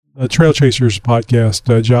Trail Chasers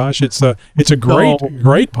podcast, Josh. It's a great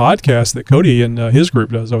podcast that Cody and his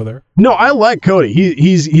group does over there. No, I like Cody.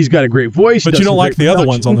 He's got a great voice. But you don't like the other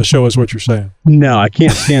ones on the show, is what you're saying. No, I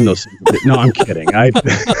can't stand those. No, I'm kidding. I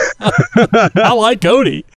like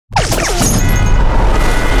Cody.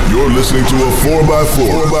 You're listening to a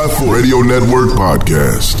 4x4 Radio Network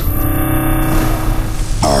podcast.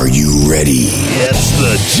 Are you ready? It's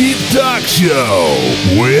the Jeep Talk Show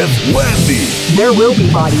with Wendy. There will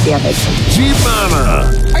be body damage. Jeep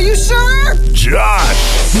Mama. Are you sure? Josh.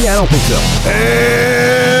 Yeah, I don't think so.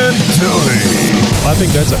 And Tony. I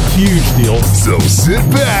think that's a huge deal. So sit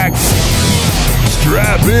back,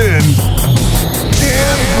 strap in,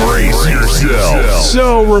 and brace yourself.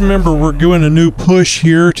 So remember, we're doing a new push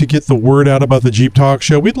here to get the word out about the Jeep Talk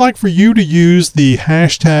Show. We'd like for you to use the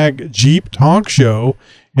hashtag Jeep Talk Show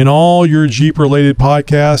in all your Jeep-related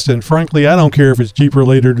podcasts. And frankly, I don't care if it's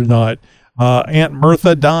Jeep-related or not. Aunt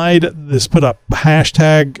Mirtha died. Let's put a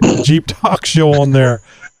hashtag Jeep Talk Show on there.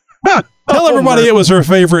 Tell everybody it was her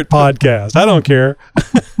favorite podcast. I don't care.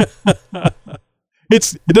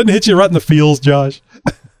 It doesn't hit you right in the feels, Josh.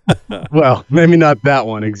 Well, maybe not that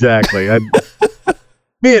one exactly.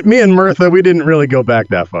 Me and Mirtha, we didn't really go back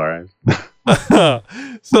that far.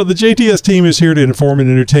 So the JTS team is here to inform and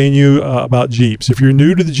entertain you about Jeeps. If you're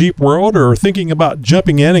new to the Jeep world or thinking about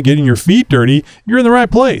jumping in and getting your feet dirty, you're in the right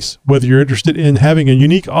place. Whether you're interested in having a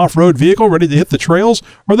unique off-road vehicle ready to hit the trails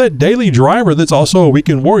or that daily driver that's also a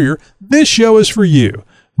weekend warrior, this show is for you.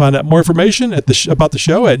 Find out more information about the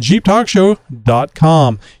show at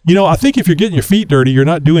JeepTalkShow.com. You know, I think if you're getting your feet dirty, you're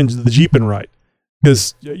not doing the Jeeping right.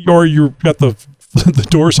 Or you've got the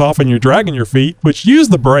doors off and you're dragging your feet, which use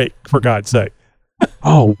the brake, for God's sake.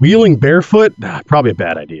 Oh, wheeling barefoot? Probably a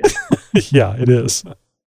bad idea. Yeah, it is.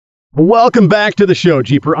 Welcome back to the show,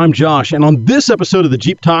 Jeeper. I'm Josh, and on this episode of the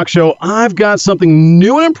Jeep Talk Show, I've got something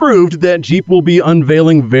new and improved that Jeep will be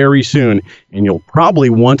unveiling very soon, and you'll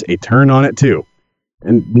probably want a turn on it too.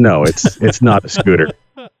 And no, it's not a scooter.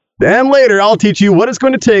 And later, I'll teach you what it's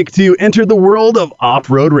going to take to enter the world of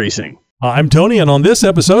off-road racing. I'm Tony, and on this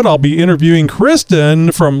episode, I'll be interviewing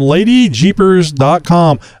Kristen from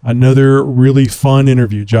LadyJeepers.com. Another really fun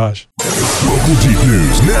interview, Josh. Local Jeep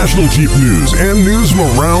news, national Jeep news, and news from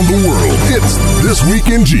around the world. It's This Week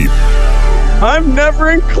in Jeep. I'm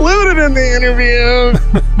never included in the interview.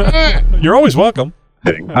 You're always welcome.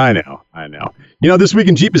 I know. You know, This Week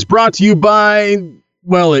in Jeep is brought to you by,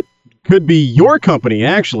 well, it could be your company,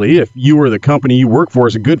 actually. If you or the company you work for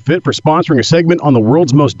is a good fit for sponsoring a segment on the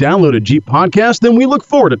world's most downloaded Jeep podcast, then we look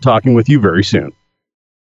forward to talking with you very soon.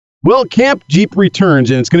 Well, Camp Jeep returns,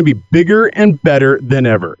 and it's going to be bigger and better than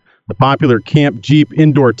ever. The popular Camp Jeep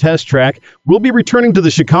indoor test track will be returning to the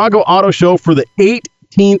Chicago Auto Show for the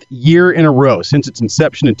 18th year in a row. Since its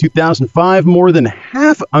inception in 2005, more than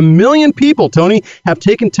 500,000 people, Tony, have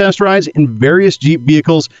taken test rides in various Jeep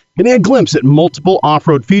vehicles, getting a glimpse at multiple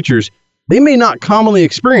off-road features they may not commonly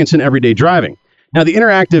experience in everyday driving. Now, the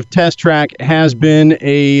interactive test track has been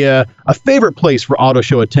a favorite place for auto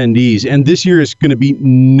show attendees, and this year is going to be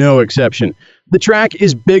no exception. The track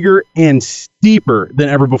is bigger and steeper than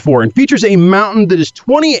ever before and features a mountain that is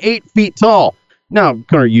 28 feet tall. Now, I'm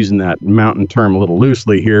kind of using that mountain term a little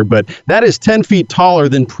loosely here, but that is 10 feet taller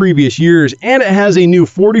than previous years, and it has a new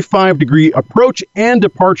 45-degree approach and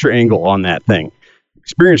departure angle on that thing.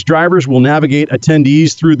 Experienced drivers will navigate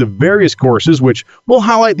attendees through the various courses, which will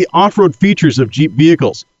highlight the off-road features of Jeep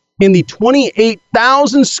vehicles. In the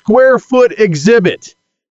 28,000 square foot exhibit,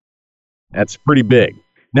 that's pretty big.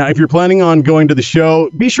 Now, if you're planning on going to the show,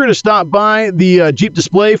 be sure to stop by the Jeep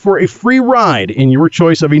display for a free ride in your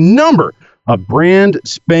choice of a number of brand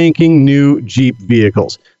spanking new Jeep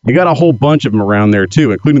vehicles. You got a whole bunch of them around there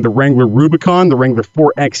too, including the Wrangler Rubicon, the Wrangler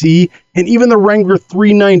 4xe, and even the Wrangler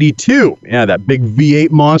 392. Yeah, that big V8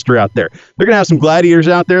 monster out there. They're going to have some Gladiators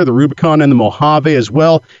out there, the Rubicon and the Mojave as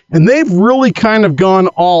well. And they've really kind of gone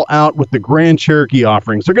all out with the Grand Cherokee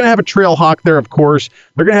offerings. They're going to have a Trailhawk there, of course.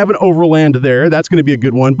 They're going to have an Overland there. That's going to be a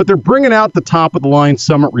good one. But they're bringing out the top of the line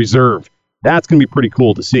Summit Reserve. That's going to be pretty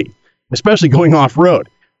cool to see, especially going off-road.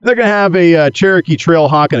 They're going to have a Cherokee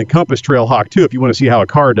Trailhawk and a Compass Trailhawk, too, if you want to see how a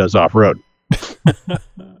car does off-road.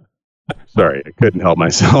 Sorry, I couldn't help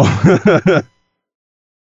myself.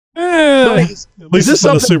 Is this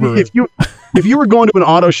something, if you were going to an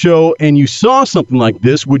auto show and you saw something like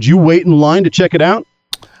this, would you wait in line to check it out?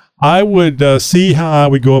 I would see how I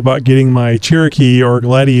would go about getting my Cherokee or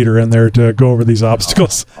Gladiator in there to go over these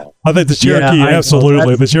obstacles. I think the Cherokee,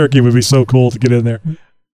 absolutely. The Cherokee would be so cool to get in there.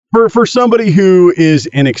 For somebody who is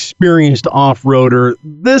an experienced off-roader,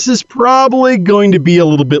 this is probably going to be a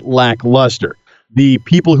little bit lackluster. the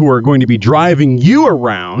people who are going to be driving you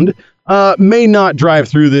around may not drive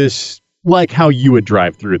through this like how you would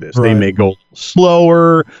drive through this. Right. They may go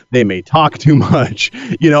slower. They may talk too much.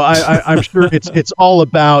 I'm sure it's all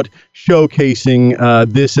about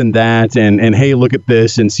showcasing this and that, and hey, look at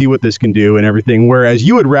this and see what this can do and everything. Whereas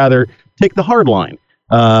you would rather take the hard line,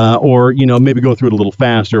 or maybe go through it a little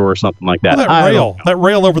faster or something like that. Well, that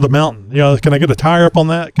rail over the mountain. Can I get a tire up on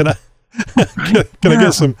that? Can I? Can I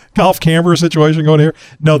get some golf camera situation going here?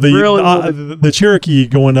 No, the Cherokee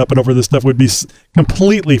going up and over this stuff would be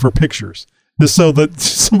completely for pictures, just so that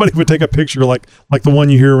somebody would take a picture like the one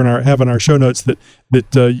you hear have in our show notes that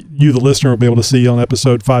you, the listener, will be able to see on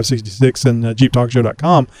episode 566 and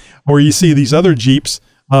JeepTalkShow.com, where you see these other Jeeps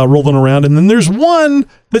rolling around, and then there's one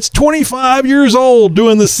that's 25 years old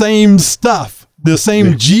doing the same stuff, the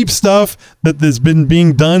same Jeep stuff that has been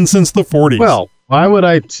being done since the 40s. Well, why would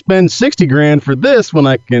I spend $60,000 for this when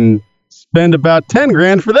I can spend about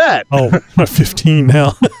 $10,000 for that? Oh, 15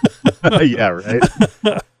 now. Yeah, right.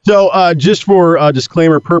 So, just for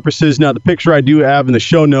disclaimer purposes, now the picture I do have in the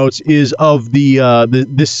show notes is of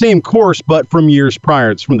the same course, but from years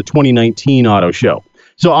prior. It's from the 2019 auto show.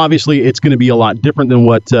 So obviously, it's going to be a lot different than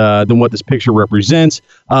what this picture represents.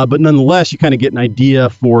 But nonetheless, you kind of get an idea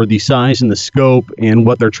for the size and the scope and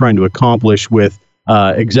what they're trying to accomplish with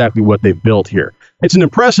exactly what they've built here. It's an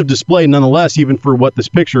impressive display nonetheless, even for what this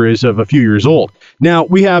picture is of a few years old. Now,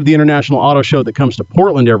 we have the International Auto Show that comes to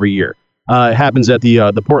Portland every year. It happens at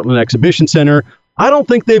the Portland Exhibition Center. I don't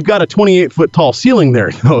think they've got a 28-foot tall ceiling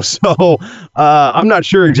there, though. So I'm not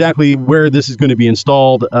sure exactly where this is going to be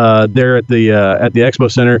installed there at the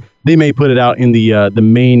Expo Center. They may put it out in the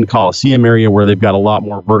main Coliseum area where they've got a lot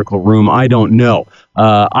more vertical room. I don't know.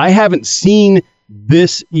 I haven't seen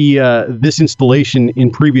this installation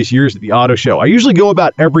in previous years at the auto show. I usually go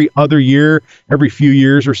about every other year, every few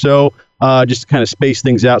years or so, just to kind of space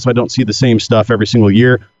things out so I don't see the same stuff every single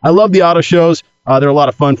year. I love the auto shows. They're a lot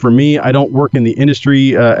of fun for me. I don't work in the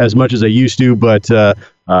industry as much as I used to, but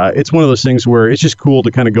it's one of those things where it's just cool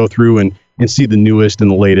to kind of go through and see the newest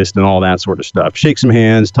and the latest and all that sort of stuff. Shake some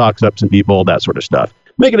hands, talk up some people, that sort of stuff.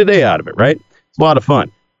 Making a day out of it, right? It's a lot of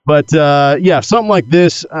fun. But yeah, something like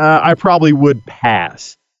this, I probably would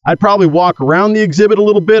pass. I'd probably walk around the exhibit a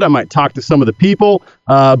little bit. I might talk to some of the people,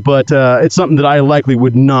 but it's something that I likely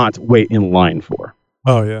would not wait in line for.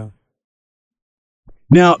 Oh, yeah.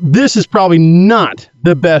 Now, this is probably not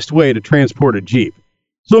the best way to transport a Jeep.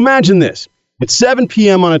 So imagine this. It's 7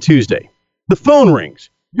 p.m. on a Tuesday. The phone rings.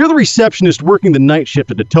 You're the receptionist working the night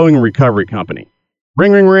shift at a towing and recovery company.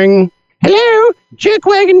 Ring, ring, ring. Hello,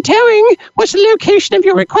 Jerkwagon Towing. What's the location of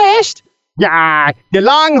your request? Yeah, the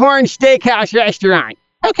Longhorn Steakhouse restaurant.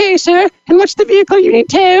 Okay, sir. And what's the vehicle you need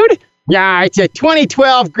towed? Yeah, it's a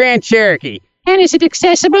 2012 Grand Cherokee. And is it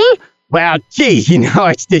accessible? Well, geez,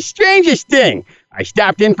 it's the strangest thing. I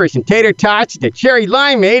stopped in for some tater tots at the Cherry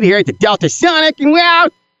Limeade here at the Delta Sonic, and well,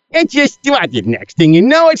 it just, the next thing you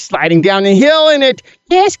know, it's sliding down the hill, and it...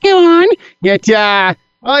 Yes, go on.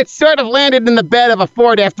 It sort of landed in the bed of a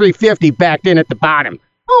Ford F-350 backed in at the bottom.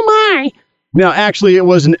 Oh, my. Now, actually, it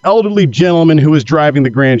was an elderly gentleman who was driving the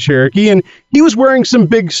Grand Cherokee, and he was wearing some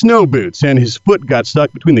big snow boots, and his foot got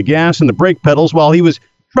stuck between the gas and the brake pedals while he was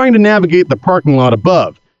trying to navigate the parking lot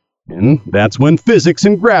above. And that's when physics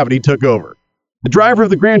and gravity took over. The driver of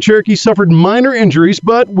the Grand Cherokee suffered minor injuries,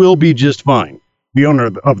 but will be just fine. The owner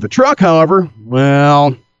of the truck, however,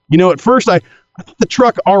 well, at first I thought the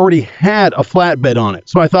truck already had a flatbed on it,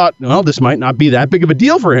 so I thought, well, this might not be that big of a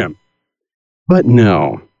deal for him. But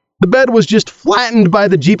no. The bed was just flattened by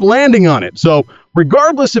the Jeep landing on it, so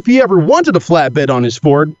regardless if he ever wanted a flatbed on his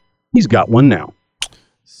Ford, he's got one now.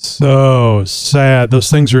 So sad. Those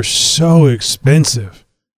things are so expensive.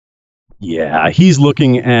 Yeah, he's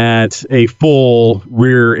looking at a full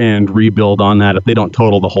rear end rebuild on that if they don't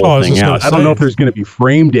total the whole thing out. I don't know if there's going to be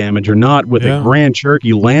frame damage or not with a Grand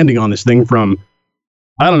Cherokee landing on this thing from,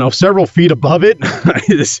 several feet above it.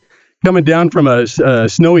 It's coming down from a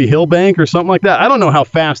snowy hill bank or something like that. I don't know how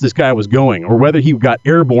fast this guy was going or whether he got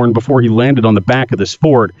airborne before he landed on the back of this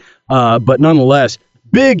Ford. But nonetheless,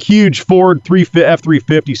 big, huge Ford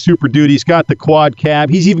F-350 Super Duty. He's got the quad cab.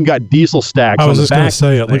 He's even got diesel stacks. I was just going to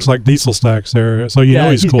say, it looks like diesel stacks there. So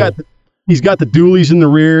know he's cool. He's got the dualies in the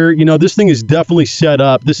rear. This thing is definitely set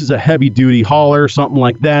up. This is a heavy-duty hauler, something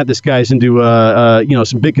like that. This guy's into,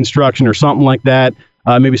 some big construction or something like that.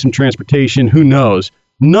 Maybe some transportation. Who knows?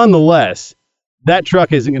 Nonetheless, that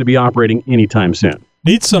truck isn't going to be operating anytime soon.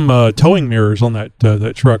 Needs some towing mirrors on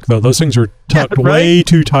that truck, though. Those things are tucked right? way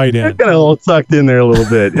too tight in. They're kind of a little tucked in there a little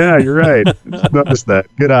bit. Yeah, you're right. Just noticed that.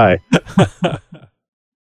 Good eye.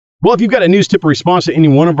 Well, if you've got a news tip or response to any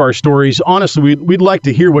one of our stories, honestly, we'd like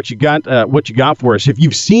to hear what you got for us. If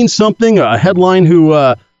you've seen something, a headline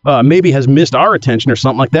who maybe has missed our attention or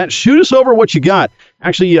something like that, shoot us over what you got.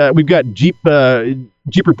 Actually, we've got Jeep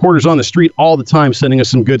reporters on the street all the time sending us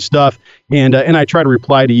some good stuff, and I try to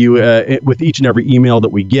reply to you with each and every email that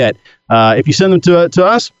we get. If you send them to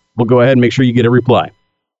us, we'll go ahead and make sure you get a reply.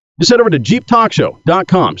 Just head over to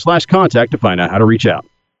jeeptalkshow.com/contact to find out how to reach out.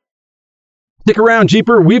 Stick around,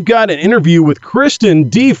 Jeeper. We've got an interview with Kristen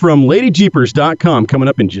D from LadyJeepers.com coming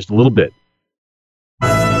up in just a little bit.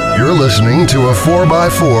 You're listening to a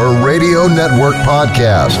 4x4 Radio Network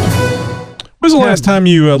podcast. When was the last time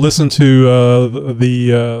you listened to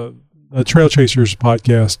the Trail Chasers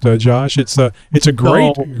podcast, Josh? It's a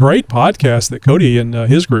great podcast that Cody and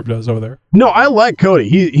his group does over there. No, I like Cody.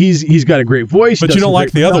 He's got a great voice. But you don't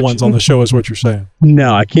like the other ones on the show, is what you're saying?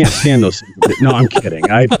 No, I can't stand those. No, I'm kidding.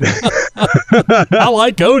 I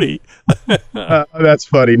like Cody. That's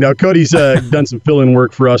funny. No, Cody's done some fill-in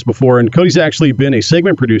work for us before, and Cody's actually been a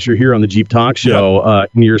segment producer here on the Jeep Talk Show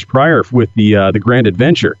in years prior with the Grand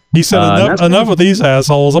Adventure. He said, enough with these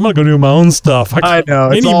assholes. I'm going to go do my own stuff. I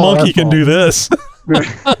know. Any monkey can do this.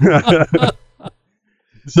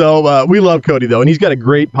 So we love Cody, though, and he's got a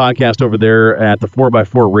great podcast over there at the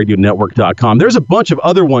 4x4radionetwork.com. There's a bunch of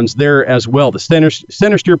other ones there as well. The Center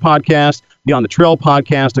Steer podcast, the On the Trail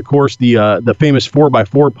podcast, of course, the famous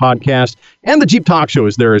 4x4 podcast, and the Jeep Talk Show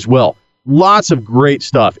is there as well. Lots of great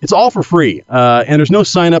stuff. It's all for free, and there's no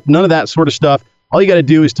sign-up, none of that sort of stuff. All you got to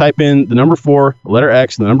do is type in the number 4, the letter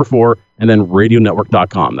X, the number 4, and then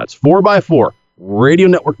radionetwork.com. That's 4x4,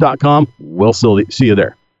 radionetwork.com. We'll see you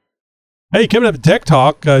there. Hey, coming up at Tech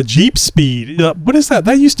Talk, Jeep Speed. What is that?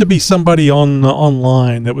 That used to be somebody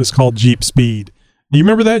online that was called Jeep Speed. Do you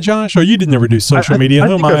remember that, Josh? Or you didn't ever do social media?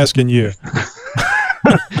 Who am I asking you?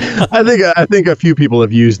 I think a few people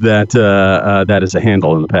have used that as a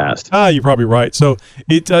handle in the past. You're probably right. So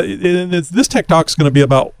this Tech Talk is going to be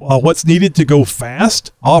about what's needed to go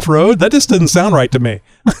fast off-road. That just doesn't sound right to me.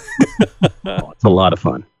 It's a lot of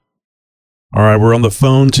fun. All right, we're on the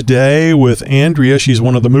phone today with Andrea. She's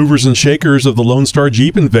one of the movers and shakers of the Lone Star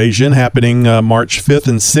Jeep Invasion happening March 5th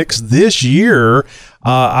and 6th this year.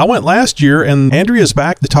 I went last year, and Andrea's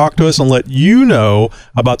back to talk to us and let you know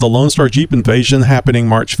about the Lone Star Jeep Invasion happening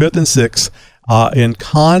March 5th and 6th in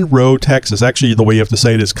Conroe, Texas. Actually, the way you have to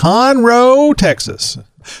say it is Conroe, Texas.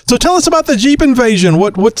 So tell us about the Jeep Invasion.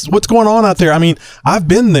 What's going on out there? I mean, I've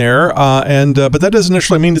been there, but that doesn't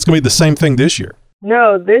necessarily mean it's going to be the same thing this year.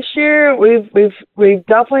 No, this year we've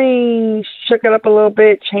definitely shook it up a little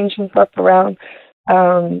bit, changed some stuff around.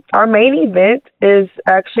 Our main event is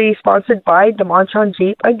actually sponsored by DeMontron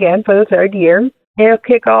Jeep again for the third year. It'll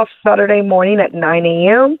kick off Saturday morning at 9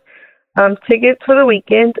 a.m. Tickets for the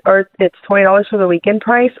weekend, it's $20 for the weekend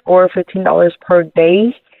price or $15 per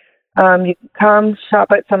day. You can come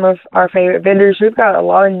shop at some of our favorite vendors. We've got a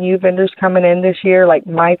lot of new vendors coming in this year, like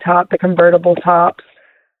My Top, the convertible tops.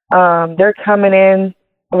 They're coming in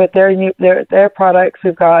with their products.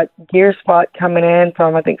 We've got Gear Spot coming in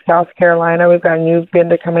from, I think, South Carolina. We've got a new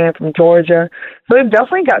vendor coming in from Georgia. So we've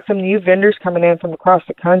definitely got some new vendors coming in from across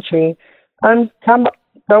the country.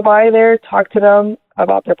 Go by there, talk to them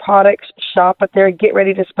about their products, shop at there, get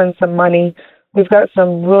ready to spend some money. We've got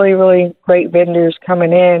some really, really great vendors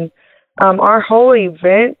coming in. Our whole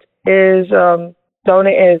event is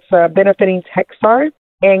benefiting Techstar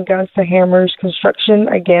and Guns to Hammers Construction.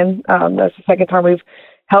 Again, that's the second time we've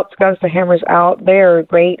helped Guns to Hammers out. They're a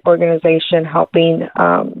great organization helping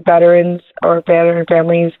veterans or veteran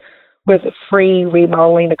families with free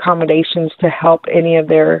remodeling accommodations to help any of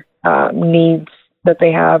their needs that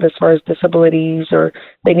they have as far as disabilities, or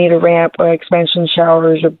they need a ramp or expansion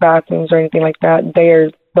showers or bathrooms or anything like that.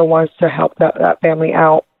 They're the ones to help that family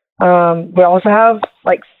out. We also have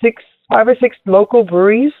like 5 or 6 local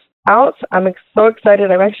breweries out. I'm so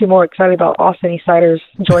excited. I'm actually more excited about Austin East Ciders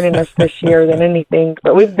joining us this year than anything.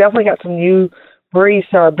 But we've definitely got some new breweries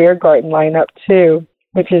to our beer garden lineup too,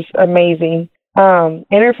 which is amazing.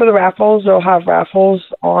 Enter for the raffles. We'll have raffles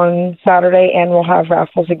on Saturday, and we'll have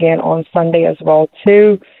raffles again on Sunday as well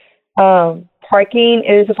too. Parking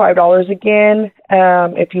is $5 again.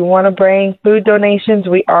 If you want to bring food donations,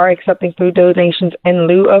 we are accepting food donations in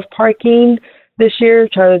lieu of parking this year.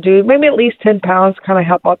 Try to do maybe at least 10 pounds, kind of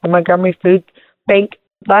help out the Montgomery Food Bank.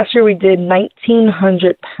 Last year we did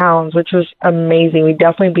 1,900 pounds, which was amazing. We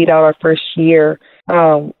definitely beat out our first year.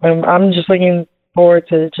 And I'm just looking forward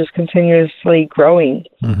to just continuously growing.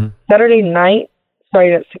 Mm-hmm. Saturday night,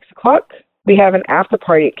 starting at 6 o'clock, we have an after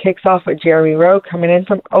party. It kicks off with Jeremy Rowe coming in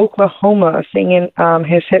from Oklahoma, singing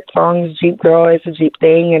his hit songs, Jeep Girl, It's a Jeep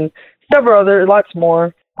Thing, and lots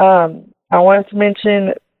more. I wanted to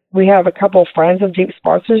mention we have a couple of Friends of Jeep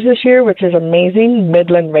sponsors this year, which is amazing.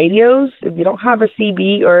 Midland Radios. If you don't have a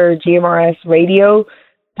CB or GMRS radio,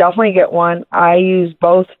 definitely get one. I use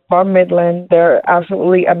both from Midland. They're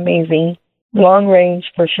absolutely amazing. Long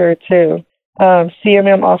range for sure, too.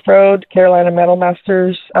 CMM Off-Road, Carolina Metal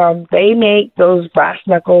Masters. They make those brass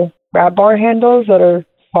knuckle grab bar handles that are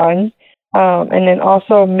fun. And then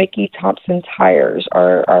also Mickey Thompson Tires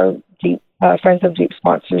are our Jeep, Friends of Jeep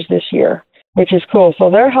sponsors this year, which is cool. So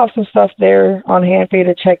they'll have some stuff there on hand for you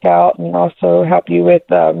to check out and also help you with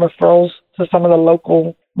referrals to some of the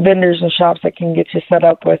local vendors and shops that can get you set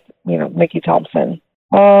up with, Mickey Thompson.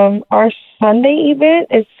 Our Sunday event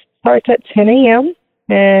starts at 10 a.m.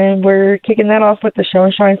 and we're kicking that off with the Show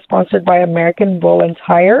and Shine sponsored by American Bull and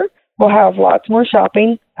Tire. We'll have lots more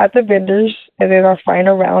shopping at the vendors and then our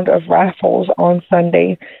final round of raffles on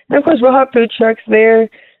Sunday. And of course, we'll have food trucks there.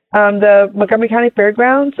 The Montgomery County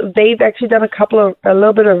Fairgrounds, they've actually done a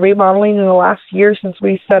little bit of remodeling in the last year since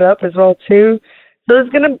we set up as well too. So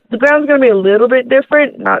the ground's gonna be a little bit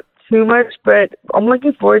different, not too much, but I'm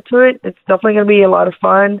looking forward to it. It's definitely gonna be a lot of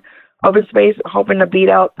fun. Open space, hoping to beat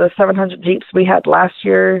out the 700 Jeeps we had last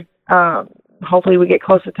year. Hopefully we get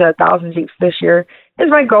closer to 1,000 Jeeps this year is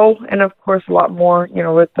my goal, and of course a lot more,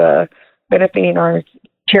 with benefiting our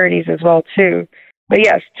charities as well too. But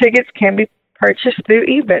yes, tickets can be purchased through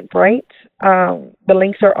Eventbrite. The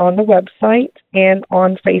links are on the website and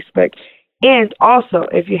on Facebook. And also,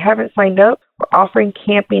 if you haven't signed up, we're offering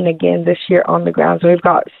camping again this year on the grounds. We've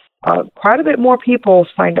got quite a bit more people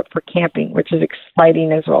signed up for camping, which is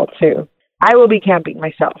exciting as well too. I will be camping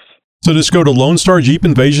myself. So just go to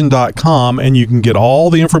LoneStarJeepInvasion.com and you can get all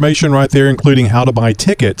the information right there, including how to buy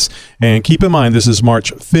tickets. And keep in mind, this is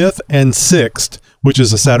March 5th and 6th, which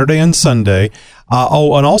is a Saturday and Sunday.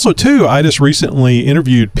 And also, too, I just recently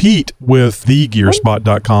interviewed Pete with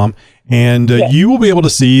TheGearSpot.com, and you will be able to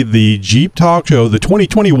see the Jeep Talk Show, the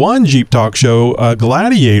 2021 Jeep Talk Show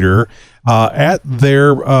Gladiator, at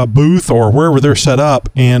their booth or wherever they're set up.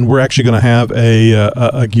 And we're actually going to have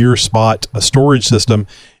a GearSpot storage system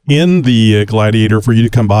in the Gladiator for you to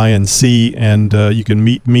come by and see, and you can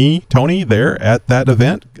meet me, Tony, there at that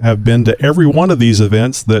event. I've been to every one of these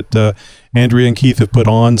events that Andrea and Keith have put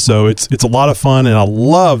on, so it's a lot of fun, and I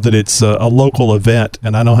love that it's a local event,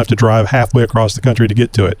 and I don't have to drive halfway across the country to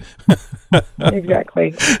get to it.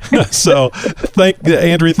 Exactly. So,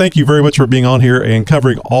 Andrea, thank you very much for being on here and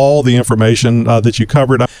covering all the information that you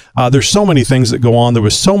covered. There's so many things that go on. There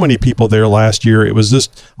was so many people there last year. It was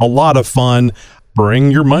just a lot of fun.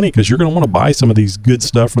 Bring your money because you're going to want to buy some of these good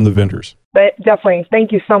stuff from the vendors. But definitely.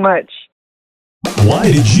 Thank you so much.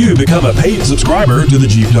 Why did you become a paid subscriber to the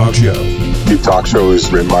Jeep Talk Show? Jeep Talk Show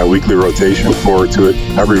is in my weekly rotation. Look forward to it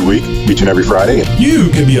every week, each and every Friday. You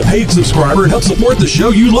can be a paid subscriber and help support the show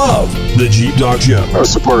you love, the Jeep Talk Show. I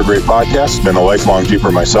support a great podcast. Been a lifelong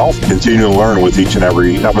Jeeper myself. Continue to learn with each and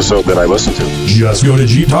every episode that I listen to. Just go to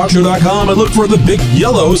JeepTalkShow.com and look for the big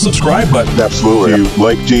yellow subscribe button. Absolutely. If you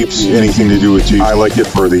like Jeeps, anything to do with Jeeps, I like it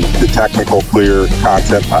for the technical, clear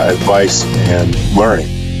content, advice, and learning.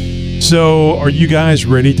 So are you guys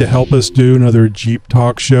ready to help us do another Jeep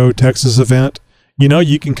Talk Show Texas event?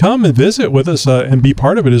 You can come and visit with us and be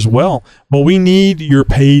part of it as well. Well, we need your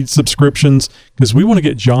paid subscriptions because we want to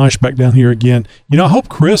get Josh back down here again. I hope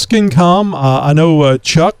Chris can come. I know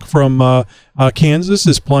Chuck from Kansas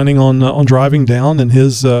is planning on driving down in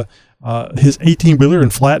his 18-wheeler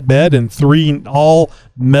and flatbed and 3 all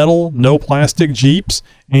metal, no plastic Jeeps.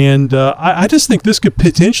 And I just think this could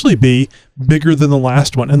potentially be bigger than the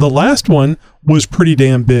last one. And the last one was pretty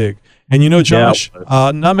damn big. And Josh,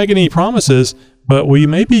 not making any promises, but we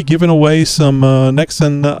may be giving away some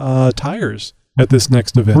Nexen tires at this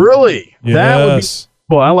next event. Really? Yes. That would be,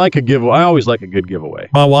 well, I like a giveaway. I always like a good giveaway.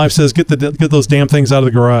 My wife says, get those damn things out of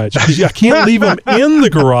the garage. I can't leave them in the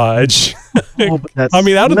garage.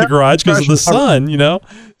 Out of the garage because of the sun,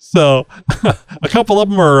 So a couple of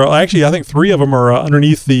them are actually, I think 3 of them are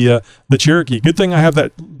underneath the Cherokee. Good thing I have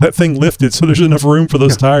that thing lifted, so there's enough room for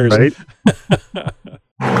those tires. Right.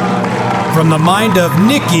 From the mind of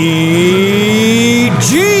Nikki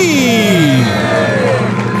G.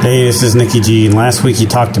 Hey, this is Nikki G. And last week you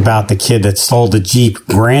talked about the kid that stole the Jeep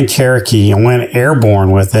Grand Cherokee and went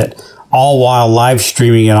airborne with it, all while live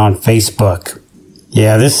streaming it on Facebook.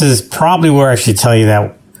 Yeah, this is probably where I should tell you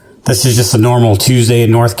that this is just a normal Tuesday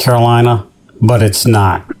in North Carolina, but it's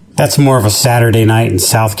not. That's more of a Saturday night in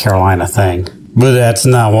South Carolina thing. But that's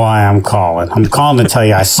not why I'm calling. I'm calling to tell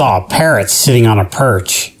you I saw a parrot sitting on a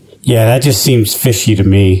perch. Yeah, that just seems fishy to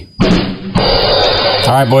me.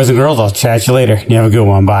 All right, boys and girls, I'll chat you later. You have a good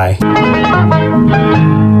one. Bye.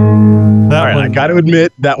 That All right, one, I got to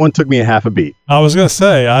admit, that one took me a half a beat. I was going to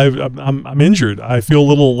say, I'm injured. I feel a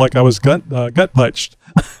little like I was gut punched.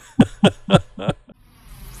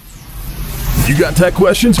 You got tech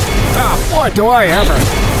questions? Boy, do I ever.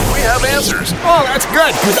 We have answers. Oh, that's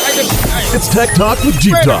good, because It's Tech Talk with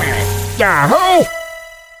Jeep Talk. Yahoo!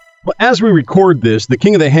 Well, as we record this, the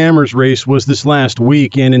King of the Hammers race was this last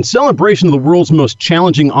week, and in celebration of the world's most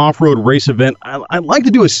challenging off-road race event, I'd like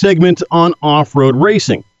to do a segment on off-road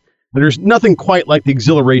racing. There's nothing quite like the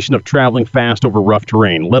exhilaration of traveling fast over rough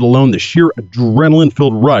terrain, let alone the sheer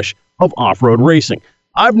adrenaline-filled rush of off-road racing.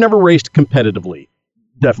 I've never raced competitively.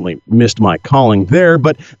 Definitely missed my calling there,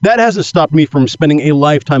 but that hasn't stopped me from spending a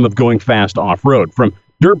lifetime of going fast off-road. From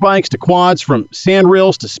dirt bikes to quads, from sand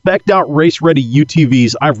rails to specced out race-ready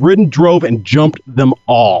UTVs, I've ridden, drove, and jumped them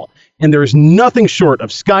all. And there is nothing short of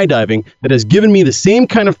skydiving that has given me the same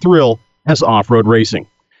kind of thrill as off-road racing.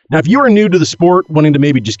 Now, if you are new to the sport, wanting to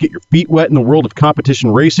maybe just get your feet wet in the world of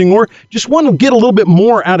competition racing, or just want to get a little bit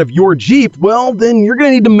more out of your Jeep, well, then you're going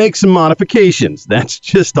to need to make some modifications. That's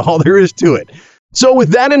just all there is to it. So with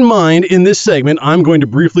that in mind, in this segment, I'm going to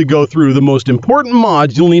briefly go through the most important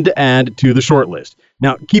mods you'll need to add to the shortlist.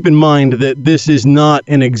 Now, keep in mind that this is not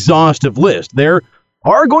an exhaustive list. There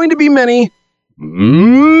are going to be many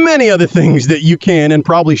other things that you can and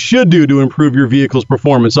probably should do to improve your vehicle's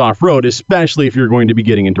performance off-road, especially if you're going to be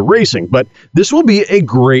getting into racing. But this will be a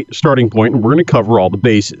great starting point, and we're going to cover all the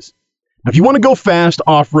bases. Now, if you want to go fast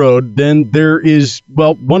off-road, then there is,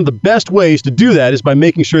 well, one of the best ways to do that is by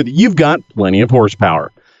making sure that you've got plenty of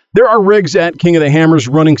horsepower. There are rigs at King of the Hammers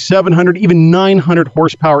running 700, even 900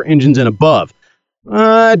 horsepower engines and above.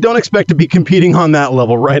 Don't expect to be competing on that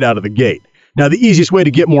level right out of the gate. Now, the easiest way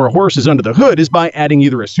to get more horses under the hood is by adding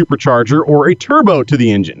either a supercharger or a turbo to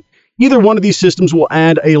the engine. Either one of these systems will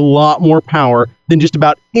add a lot more power than just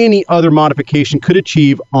about any other modification could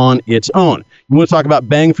achieve on its own. You want to talk about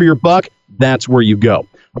bang for your buck? That's where you go.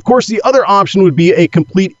 Of course, the other option would be a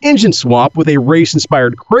complete engine swap with a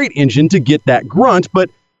race-inspired crate engine to get that grunt, but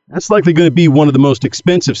that's likely going to be one of the most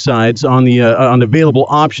expensive sides on the available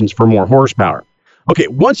options for more horsepower. Okay,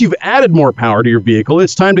 once you've added more power to your vehicle,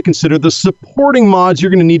 it's time to consider the supporting mods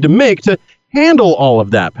you're going to need to make to handle all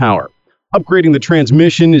of that power. Upgrading the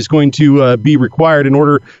transmission is going to be required in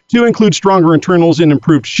order to include stronger internals and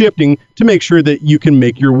improved shifting to make sure that you can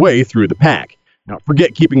make your way through the pack. Now,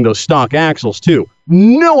 forget keeping those stock axles, too.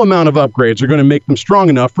 No amount of upgrades are going to make them strong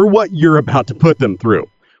enough for what you're about to put them through.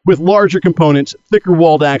 With larger components, thicker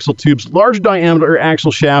walled axle tubes, large diameter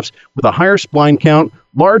axle shafts with a higher spline count,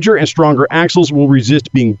 larger and stronger axles will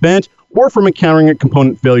resist being bent or from encountering a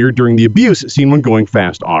component failure during the abuse seen when going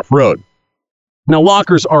fast off-road. Now,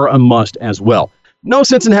 lockers are a must as well. No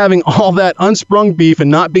sense in having all that unsprung beef and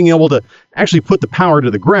not being able to actually put the power to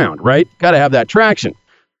the ground, right? Got to have that traction.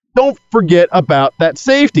 Don't forget about that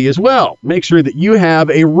safety as well. Make sure that you have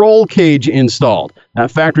a roll cage installed. That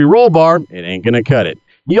factory roll bar, it ain't going to cut it.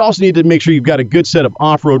 You also need to make sure you've got a good set of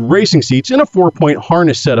off-road racing seats and a 4-point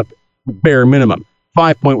harness setup, bare minimum.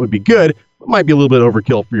 5-point would be good, but might be a little bit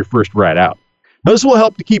overkill for your first ride out. Now, this will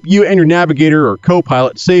help to keep you and your navigator or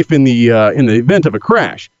co-pilot safe in the event of a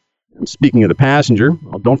crash. And speaking of the passenger,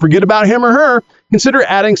 well, don't forget about him or her. Consider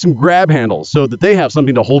adding some grab handles so that they have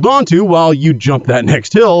something to hold on to while you jump that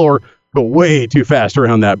next hill or go way too fast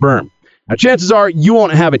around that berm. Now, chances are you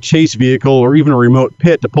won't have a chase vehicle or even a remote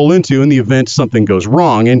pit to pull into in the event something goes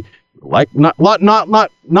wrong, and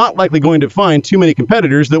not likely going to find too many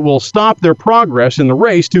competitors that will stop their progress in the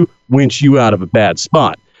race to winch you out of a bad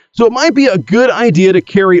spot. So it might be a good idea to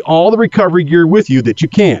carry all the recovery gear with you that you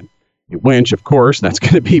can. A winch, of course, that's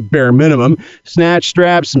going to be bare minimum. Snatch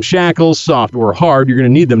straps, some shackles, soft or hard, you're going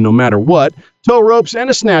to need them no matter what. Tow ropes and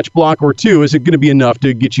a snatch block or two is going to be enough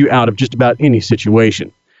to get you out of just about any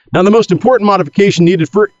situation. Now, the most important modification needed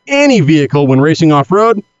for any vehicle when racing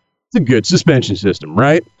off-road is a good suspension system,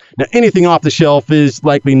 right? Now, anything off the shelf is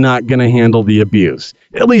likely not going to handle the abuse,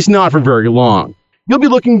 at least not for very long. You'll be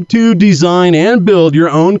looking to design and build your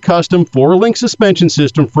own custom 4-link suspension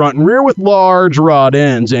system front and rear with large rod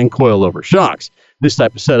ends and coilover shocks. This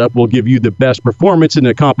type of setup will give you the best performance in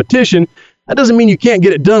a competition. That doesn't mean you can't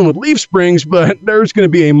get it done with leaf springs, but there's going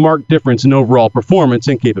to be a marked difference in overall performance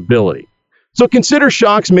and capability. So consider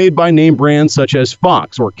shocks made by name brands such as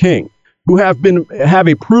Fox or King, who have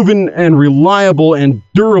a proven and reliable and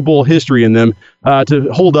durable history in them to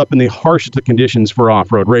hold up in the harshest of conditions for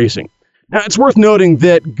off-road racing. Now, it's worth noting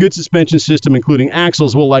that good suspension system, including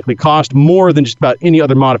axles, will likely cost more than just about any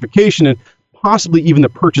other modification and possibly even the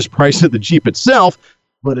purchase price of the Jeep itself,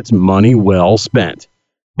 but it's money well spent.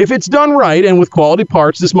 If it's done right and with quality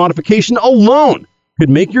parts, this modification alone could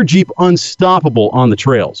make your Jeep unstoppable on the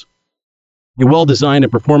trails. A well-designed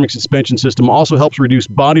and performing suspension system also helps reduce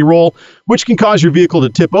body roll, which can cause your vehicle to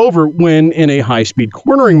tip over when in a high-speed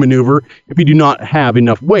cornering maneuver if you do not have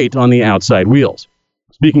enough weight on the outside wheels.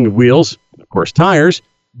 Speaking of wheels, and of course tires,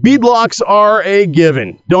 bead locks are a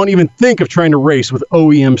given. Don't even think of trying to race with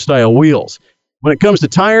OEM-style wheels. When it comes to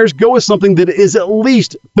tires, go with something that is at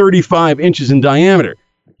least 35 inches in diameter.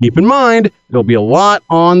 Keep in mind, there'll be a lot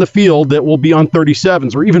on the field that will be on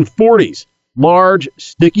 37s or even 40s. Large,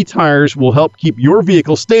 sticky tires will help keep your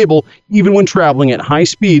vehicle stable even when traveling at high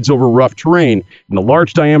speeds over rough terrain, and the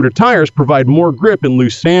large diameter tires provide more grip in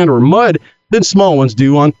loose sand or mud than small ones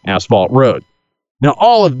do on asphalt road. Now,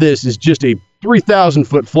 all of this is just a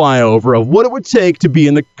 3,000-foot flyover of what it would take to be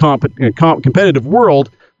in the competitive world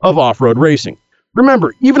of off-road racing.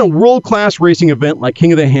 Remember, even a world-class racing event like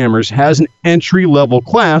King of the Hammers has an entry-level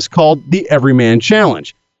class called the Everyman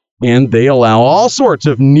Challenge, and they allow all sorts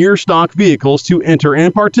of near-stock vehicles to enter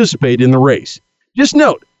and participate in the race. Just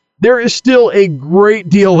note, there is still a great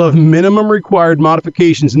deal of minimum required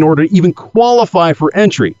modifications in order to even qualify for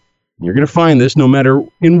entry. You're going to find this no matter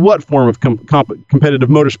in what form of competitive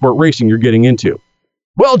motorsport racing you're getting into.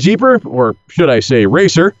 Well, Jeeper, or should I say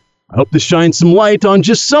racer, I hope this shines some light on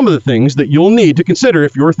just some of the things that you'll need to consider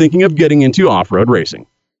if you're thinking of getting into off-road racing.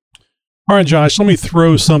 All right, Josh, let me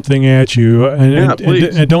throw something at you, and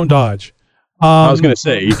don't dodge. I was going to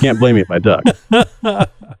say, you can't blame me if I duck.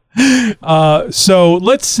 So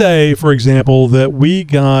let's say, for example, that we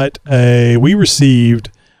got a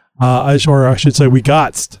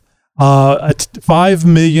 $5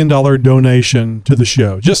 million donation to the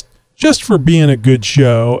show, just for being a good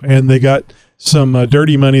show, and they got some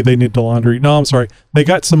dirty money they need to laundry. No, I'm sorry. They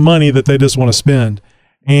got some money that they just want to spend.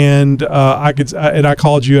 And I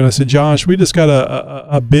called you and I said, Josh, we just got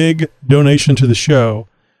a big donation to the show.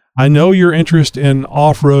 I know your interest in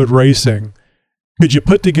off-road racing. Could you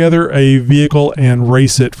put together a vehicle and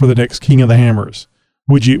race it for the next King of the Hammers?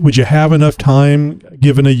 Would you have enough time,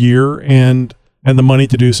 given a year and the money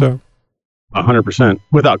to do so? 100%,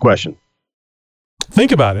 without question.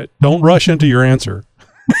 Think about it. Don't rush into your answer.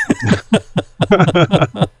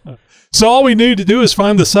 So all we need to do is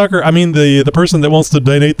find the sucker. I mean, the person that wants to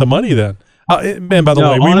donate the money. Then, and by the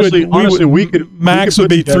way, we could max would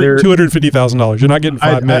be $250,000. You're not getting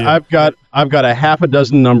 $5 million. I've got a half a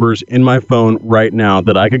dozen numbers in my phone right now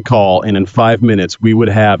that I could call, and in 5 minutes we would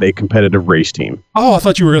have a competitive race team. Oh, I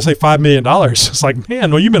thought you were going to say $5 million. It's like,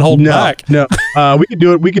 man, well, you've been holding back. No, we could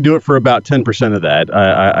do it. We could do it for about 10% of that.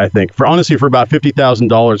 I think for about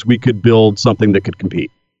 $50,000, we could build something that could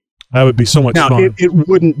compete. That would be so much fun. It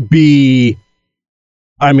wouldn't be,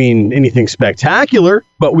 anything spectacular,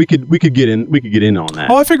 but we could get in on that.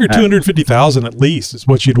 Oh, I figured $250,000 at least is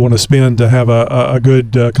what you'd want to spend to have a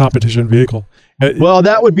good competition vehicle. Well,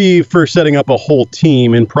 that would be for setting up a whole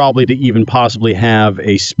team and probably to even possibly have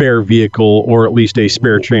a spare vehicle or at least a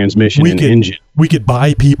spare transmission and engine. We could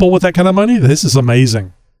buy people with that kind of money? This is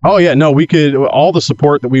amazing. Oh, yeah. No, we could, all the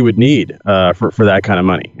support that we would need for that kind of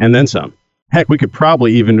money and then some. Heck, we could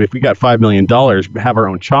probably even, if we got $5 million, have our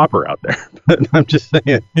own chopper out there. But I'm just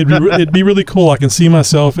saying. It'd be really cool. I can see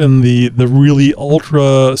myself in the really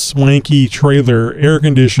ultra swanky trailer, air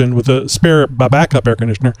conditioned with a spare backup air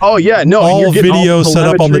conditioner. Oh yeah, no. All video set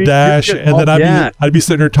up on the dash, and then I'd be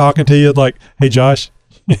sitting there talking to you like, "Hey, Josh,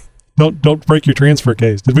 don't break your transfer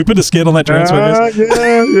case. Did we put a skid on that transfer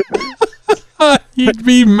case?" Yeah. You'd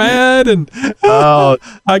be mad, and I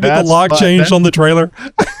get the lock changed on the trailer.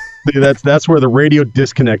 See, that's where the radio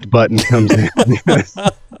disconnect button comes in.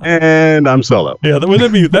 And I'm solo. Yeah, that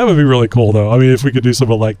would be really cool though. I mean, if we could do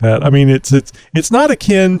something like that. I mean, it's not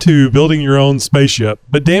akin to building your own spaceship,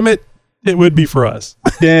 but damn it, it would be for us.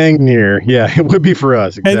 Dang near. Yeah, it would be for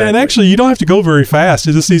us. Exactly. And actually, you don't have to go very fast.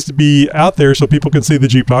 It just needs to be out there so people can see the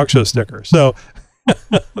Jeep Talk Show sticker. So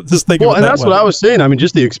just think and that's what I was saying. I mean,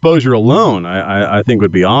 just the exposure alone, I think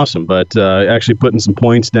would be awesome. But actually putting some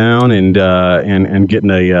points down and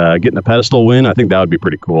getting a pedestal win, I think that would be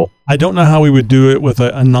pretty cool. I don't know how we would do it with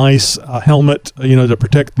a nice helmet, to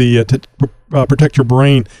protect protect your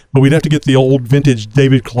brain, but we'd have to get the old vintage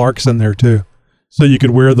David Clarks in there too. So you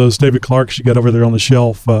could wear those David Clarks you got over there on the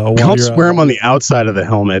shelf. I'll swear them on the outside of the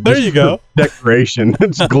helmet. There you go. Decoration.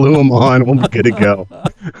 Just glue them on. We'll be good to go.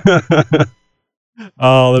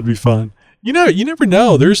 Oh, that'd be fun. You never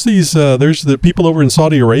know. There's the people over in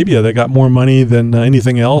Saudi Arabia that got more money than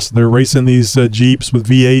anything else. They're racing these Jeeps with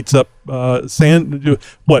V8s up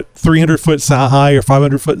 300 foot high or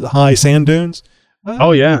 500 foot high sand dunes.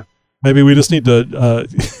 Oh yeah. Maybe we just need to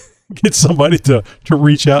get somebody to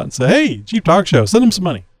reach out and say, "Hey, Jeep Talk Show, send them some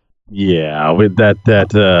money." Yeah, with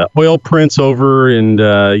that oil prince over in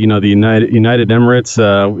the United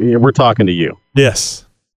Emirates, we're talking to you. Yes.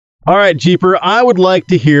 All right, Jeeper, I would like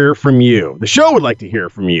to hear from you. The show would like to hear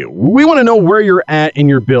from you. We want to know where you're at in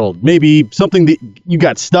your build. Maybe something that you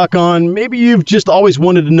got stuck on. Maybe you've just always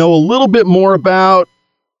wanted to know a little bit more about,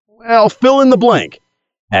 well, fill in the blank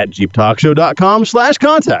at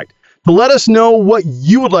jeeptalkshow.com/contact to let us know what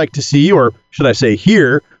you would like to see, or should I say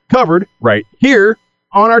hear, covered right here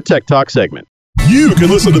on our Tech Talk segment. You can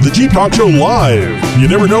listen to the Jeep Talk Show live. You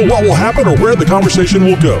never know what will happen or where the conversation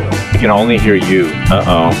will go. I can only hear you.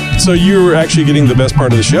 Uh-oh. So you're actually getting the best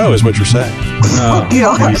part of the show, is what you're saying.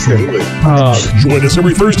 Absolutely. Join us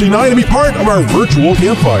every Thursday night and be part of our virtual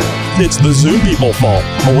campfire. It's the Zoom people fault,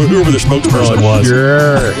 or whoever the spokesperson was.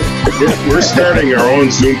 Sure. We're starting our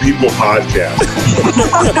own Zoom People podcast.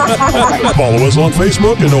 Follow us on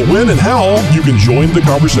Facebook and know when and how you can join the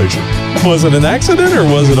conversation. Was it an accident or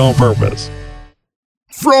was it on purpose?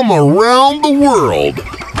 From around the world,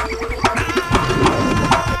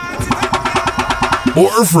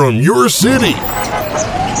 or from your city,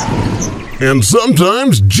 and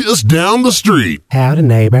sometimes just down the street. Howdy,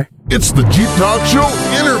 neighbor. It's the Jeep Talk Show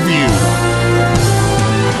interview.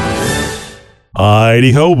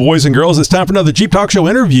 Heidi ho, boys and girls. It's time for another Jeep Talk Show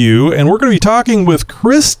interview, and we're going to be talking with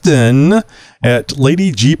Kristen at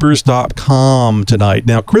LadyJeepers.com tonight.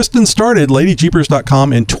 Now, Kristen started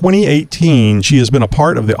LadyJeepers.com in 2018. She has been a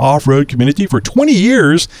part of the off-road community for 20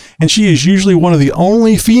 years, and she is usually one of the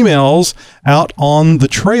only females out on the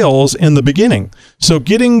trails in the beginning. So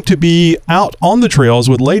getting to be out on the trails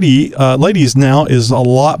with ladies now is a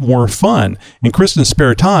lot more fun. In Kristen's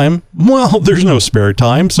spare time, well, there's no spare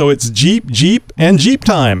time, so it's Jeep, and Jeep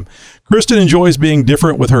time. Kristen enjoys being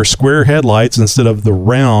different with her square headlights instead of the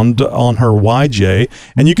round on her YJ.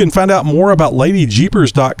 And you can find out more about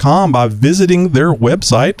LadyJeepers.com by visiting their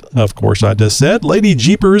website. Of course, I just said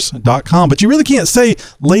LadyJeepers.com, but you really can't say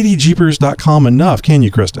LadyJeepers.com enough, can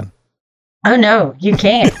you, Kristen? Oh, no, you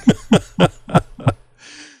can't.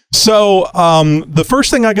 So the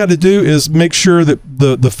first thing I got to do is make sure that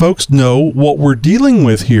the folks know what we're dealing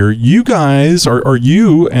with here. You guys, or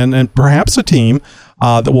you and perhaps a team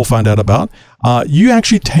that we'll find out about, you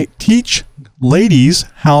actually teach ladies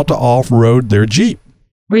how to off-road their Jeep.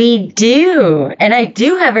 We do. And I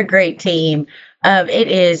do have a great team. It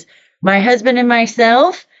is my husband and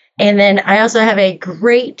myself. And then I also have a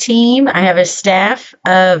great team. I have a staff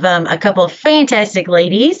of a couple of fantastic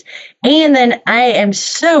ladies. And then I am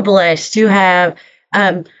so blessed to have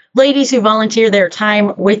ladies who volunteer their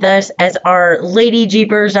time with us as our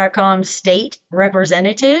LadyJeepers.com state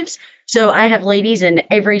representatives. So I have ladies in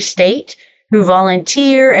every state who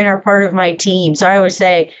volunteer and are part of my team. So I would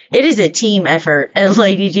say it is a team effort at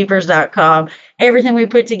LadyJeepers.com. Everything we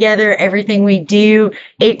put together, everything we do,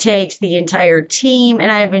 it takes the entire team.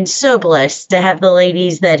 And I've been so blessed to have the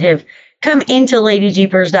ladies that have come into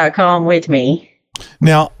LadyJeepers.com with me.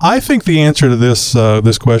 Now, I think the answer to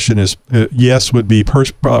this question is yes, would be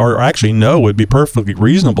or actually no, would be perfectly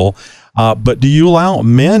reasonable. But do you allow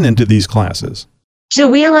men into these classes? So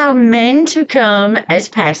we allow men to come as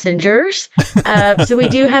passengers. So we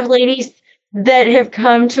do have ladies that have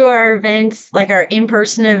come to our events, like our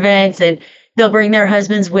in-person events, and they'll bring their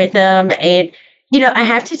husbands with them. And, I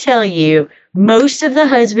have to tell you, most of the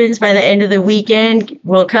husbands by the end of the weekend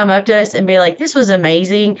will come up to us and be like, this was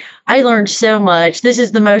amazing. I learned so much. This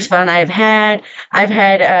is the most fun I've had. I've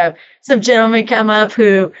had some gentlemen come up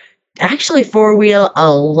who actually four-wheel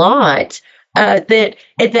a lot that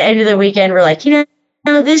at the end of the weekend were like,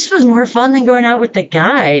 this was more fun than going out with the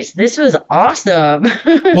guys. This was awesome.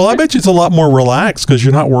 Well, I bet you it's a lot more relaxed because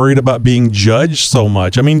you're not worried about being judged so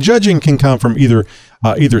much. I mean, judging can come from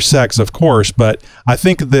either sex, of course, but I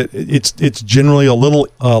think that it's generally a little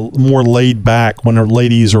more laid back when our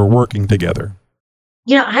ladies are working together.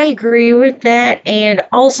 I agree with that. And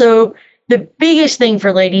also, the biggest thing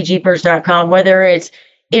for LadyJeepers.com, whether it's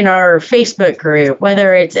in our Facebook group,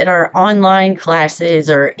 whether it's in our online classes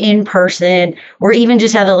or in person, or even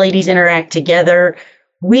just how the ladies interact together,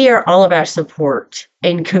 we are all about support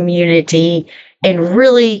and community and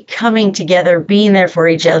really coming together, being there for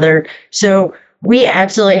each other. So we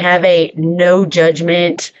absolutely have a no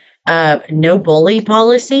judgment, no bully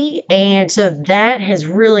policy. And so that has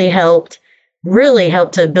really helped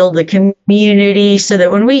to build the community so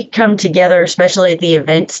that when we come together, especially at the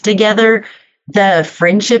events together, the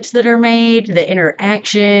friendships that are made, the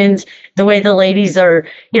interactions, the way the ladies are,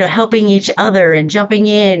 helping each other and jumping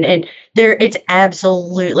in, and it's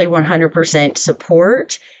absolutely 100%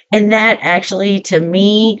 support. And that actually, to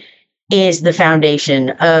me, is the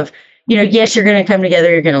foundation of yes, you're going to come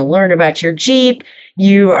together. You're going to learn about your Jeep.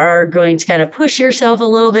 You are going to kind of push yourself a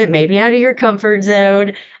little bit, maybe out of your comfort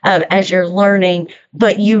zone as you're learning.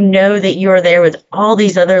 But you know that you're there with all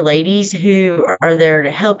these other ladies who are there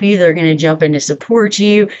to help you. They're going to jump in to support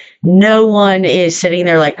you. No one is sitting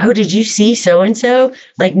there like, oh, did you see so-and-so?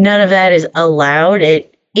 Like, none of that is allowed at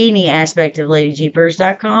any aspect of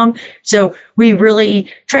LadyJeepers.com. So we really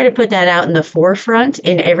try to put that out in the forefront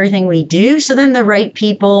in everything we do. So then the right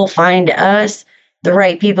people find us, the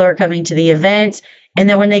right people are coming to the events. And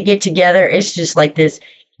then when they get together, it's just like this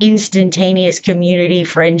instantaneous community,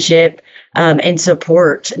 friendship, and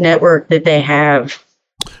support network that they have.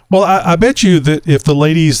 Well, I bet you that if the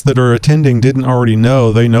ladies that are attending didn't already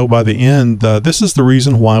know, they know by the end, this is the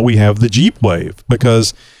reason why we have the Jeep Wave,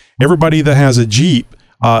 because everybody that has a Jeep,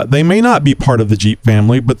 they may not be part of the Jeep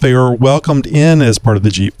family, but they are welcomed in as part of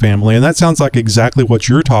the Jeep family. And that sounds like exactly what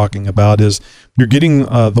you're talking about, is you're getting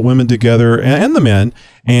the women together and the men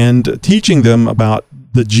and teaching them about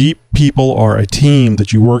the Jeep people are a team,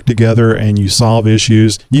 that you work together and you solve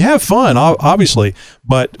issues. You have fun, obviously,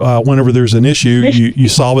 but whenever there's an issue, you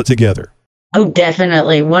solve it together. Oh,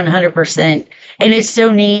 definitely, 100%. And it's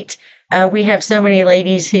so neat. We have so many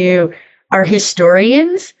ladies who are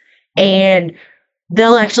historians, and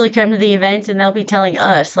they'll actually come to the events and they'll be telling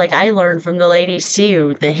us, like, I learned from the ladies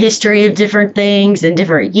too, the history of different things and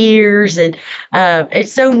different years. And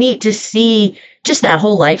it's so neat to see just that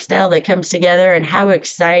whole lifestyle that comes together and how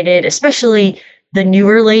excited, especially the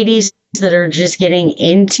newer ladies that are just getting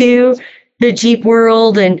into the Jeep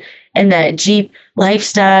world and that Jeep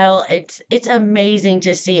lifestyle. It's amazing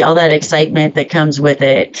to see all that excitement that comes with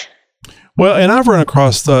it. Well, and I've run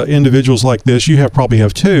across individuals like this. You probably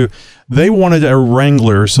have too. They wanted a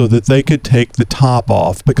Wrangler so that they could take the top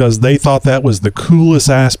off because they thought that was the coolest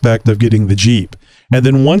aspect of getting the Jeep. And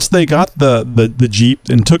then once they got the Jeep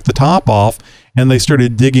and took the top off and they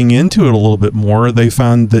started digging into it a little bit more, they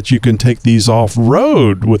found that you can take these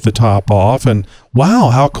off-road with the top off. And wow,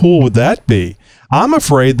 how cool would that be? I'm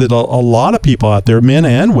afraid that a lot of people out there, men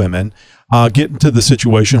and women, get into the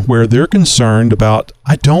situation where they're concerned about,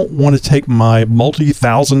 I don't want to take my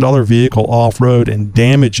multi-$1,000 vehicle off-road and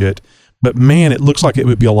damage it, but man, it looks like it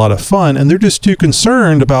would be a lot of fun. And they're just too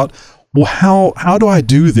concerned about, well, how do I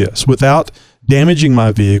do this without damaging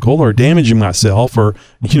my vehicle or damaging myself or,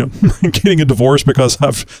 getting a divorce because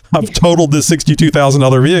I've totaled this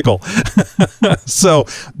 $62,000 vehicle. So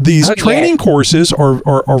these training courses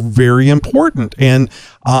are very important. And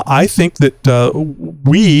I think that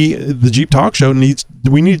the Jeep Talk Show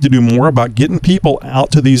we need to do more about getting people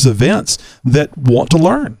out to these events that want to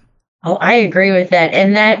learn. Oh, I agree with that.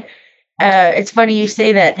 And that, it's funny you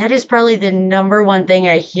say that. That is probably the number one thing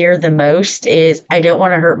I hear the most is, I don't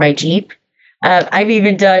want to hurt my Jeep. I've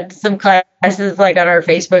even done some classes like on our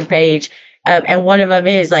Facebook page, and one of them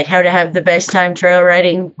is like how to have the best time trail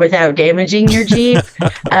riding without damaging your Jeep.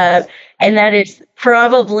 And that is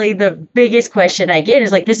probably the biggest question I get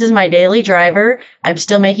is like, this is my daily driver. I'm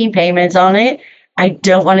still making payments on it. I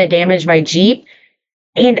don't want to damage my Jeep.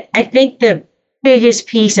 And I think the biggest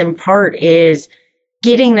piece and part is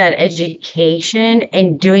getting that education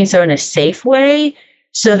and doing so in a safe way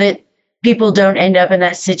so that people don't end up in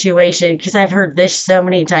that situation. Because I've heard this so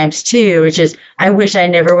many times too, which is, I wish I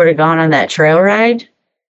never would have gone on that trail ride.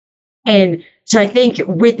 And so I think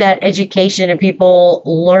with that education and people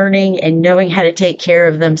learning and knowing how to take care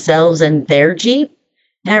of themselves and their Jeep,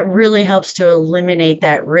 that really helps to eliminate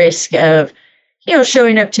that risk of,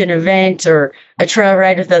 showing up to an event or a trail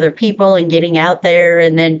ride with other people and getting out there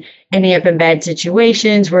and then ending up in bad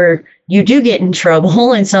situations where you do get in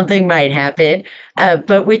trouble and something might happen.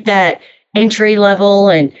 But with that entry level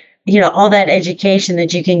and, all that education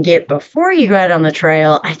that you can get before you go out on the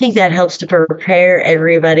trail, I think that helps to prepare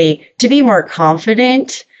everybody to be more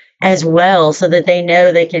confident as well so that they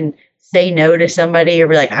know they can say no to somebody or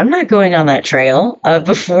be like, I'm not going on that trail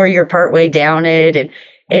before you're partway down it.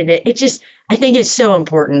 And it just, I think it's so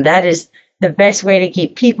important. That is the best way to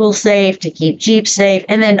keep people safe, to keep Jeep safe,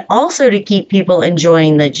 and then also to keep people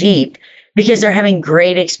enjoying the Jeep because they're having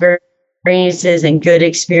great experiences and good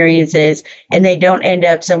experiences, and they don't end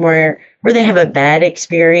up somewhere where they have a bad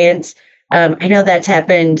experience. I know that's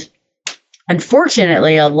happened,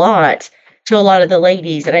 unfortunately, a lot to a lot of the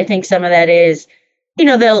ladies, and I think some of that is,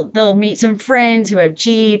 they'll meet some friends who have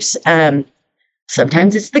Jeeps.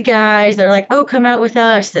 Sometimes it's the guys. They're like, oh, come out with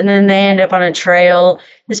us. And then they end up on a trail.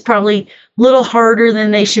 It's probably a little harder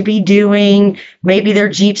than they should be doing. Maybe their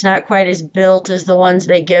Jeep's not quite as built as the ones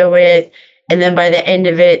they go with. And then by the end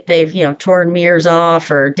of it, they've, torn mirrors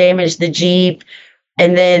off or damaged the Jeep.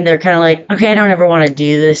 and then they're kind of like, okay, I don't ever want to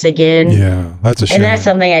do this again. Yeah, that's a shame. And that's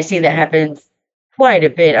something I see that happens quite a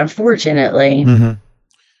bit, unfortunately. Mm-hmm.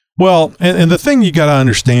 Well, and the thing you got to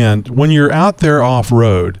understand, when you're out there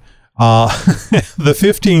off-road, the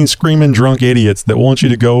 15 screaming drunk idiots that want you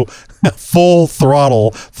to go full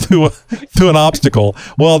throttle through an obstacle,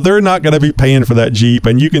 well, they're not going to be paying for that Jeep,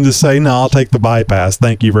 and you can just say, no, I'll take the bypass,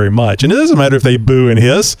 thank you very much. And it doesn't matter if they boo and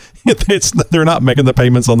hiss, they're not making the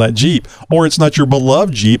payments on that Jeep, or it's not your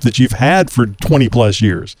beloved Jeep that you've had for 20 plus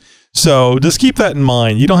years. So just keep that in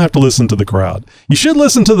mind. You don't have to listen to the crowd. You should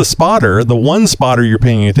listen to the spotter, the one spotter you're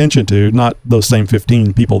paying attention to, not those same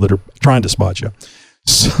 15 people that are trying to spot you.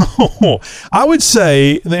 So I would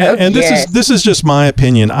say, and this is just my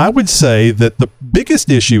opinion, I would say that the biggest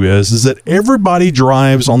issue is that everybody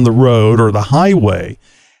drives on the road or the highway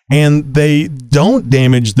and they don't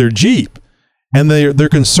damage their Jeep. And they're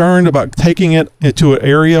concerned about taking it into an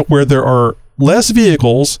area where there are less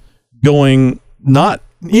vehicles going not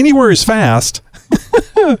anywhere as fast.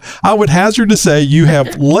 I would hazard to say you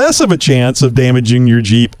have less of a chance of damaging your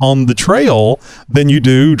Jeep on the trail than you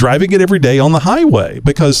do driving it every day on the highway,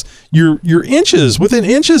 because you're within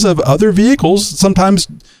inches of other vehicles, sometimes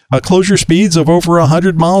closure speeds of over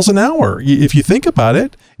 100 miles an hour. If you think about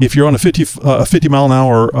it, if you're on a 50 mile an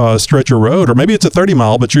hour stretch of road, or maybe it's a 30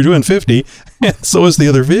 mile, but you're doing 50, and so is the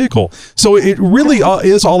other vehicle. So it really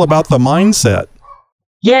is all about the mindset.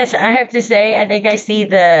 Yes, I have to say, I think I see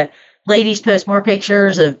the ladies post more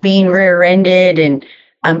pictures of being rear-ended and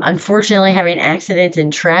unfortunately having accidents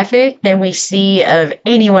in traffic than we see of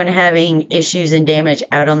anyone having issues and damage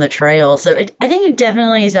out on the trail. So I think it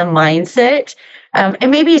definitely is a mindset.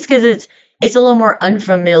 And maybe it's because it's a little more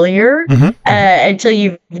unfamiliar until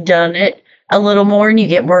you've done it a little more and you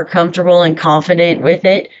get more comfortable and confident with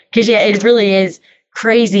it. Because, yeah, it really is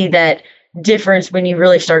crazy, that difference when you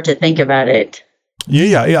really start to think about it.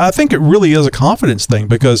 Yeah, I think it really is a confidence thing,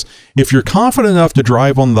 because if you're confident enough to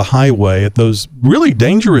drive on the highway at those really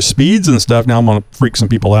dangerous speeds and stuff, now I'm going to freak some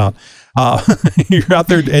people out. You're out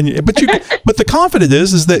there, but the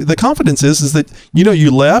confidence is that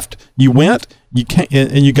you left, you went,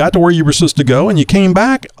 and you got to where you were supposed to go, and you came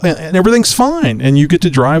back, and everything's fine, and you get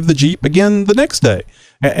to drive the Jeep again the next day.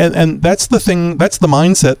 And that's the thing, that's the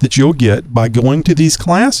mindset that you'll get by going to these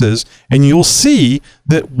classes, and you'll see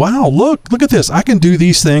that, wow, look at this. I can do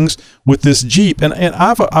these things with this Jeep. And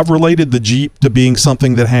I've related the Jeep to being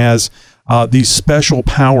something that has these special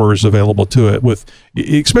powers available to it,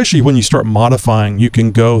 especially when you start modifying. You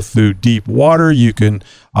can go through deep water. You can,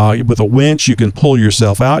 with a winch, you can pull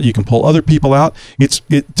yourself out. You can pull other people out.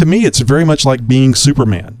 To me, it's very much like being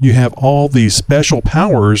Superman. You have all these special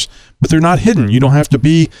powers, but they're not hidden. You don't have to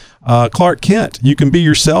be Clark Kent. You can be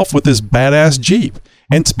yourself with this badass Jeep.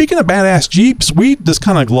 And speaking of badass Jeeps, we just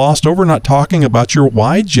kind of glossed over not talking about your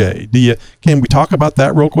YJ. Can we talk about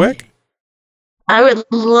that real quick? I would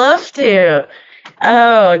love to.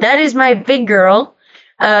 Oh, that is my big girl.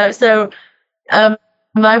 My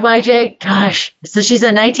YJ, gosh, so she's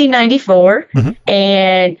a 1994,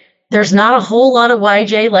 and there's not a whole lot of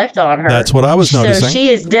YJ left on her. That's what I was noticing. So she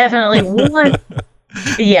is definitely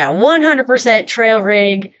 100% trail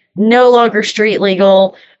rig, no longer street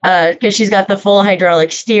legal, because she's got the full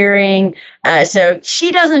hydraulic steering. So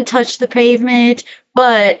she doesn't touch the pavement.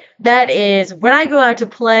 But that is when I go out to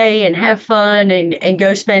play and have fun and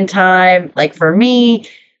go spend time, like for me,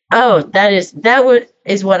 that is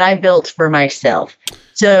what I built for myself.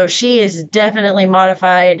 So she is definitely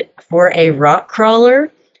modified for a rock crawler.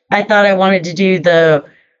 I thought I wanted to do the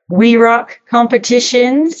We Rock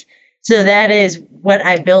competitions. So that is what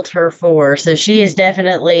I built her for. So she is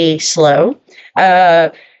definitely slow.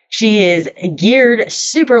 She is geared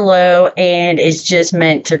super low and is just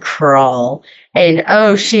meant to crawl. And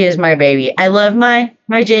she is my baby. I love my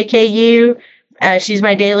JKU. She's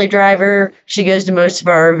my daily driver. She goes to most of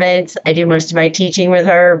our events. I do most of my teaching with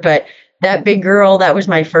her. But that big girl, that was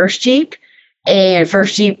my first Jeep. And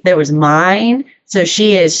first Jeep that was mine. So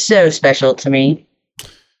she is so special to me.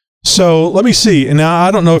 So let me see. And now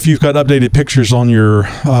I don't know if you've got updated pictures on your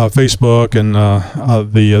Facebook and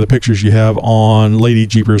the pictures you have on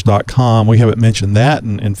ladyjeepers.com. We haven't mentioned that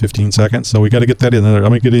in 15 seconds, so we got to get that in there. I'm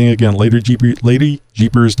going to get it in again,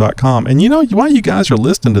 ladyjeepers.com. And while you guys are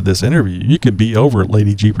listening to this interview, you could be over at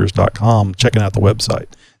ladyjeepers.com checking out the website.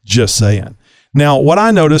 Just saying. Now, what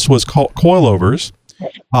I noticed was coilovers.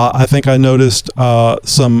 I think I noticed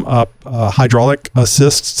some hydraulic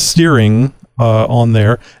assist steering on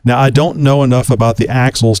there. Now, I don't know enough about the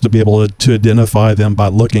axles to be able to identify them by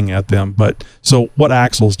looking at them. But so what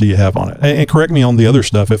axles do you have on it? And correct me on the other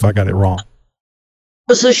stuff if I got it wrong.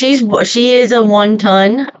 So she is a 1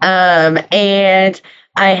 ton, and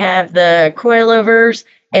I have the coilovers,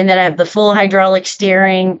 and then I have the full hydraulic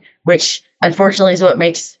steering, which unfortunately is what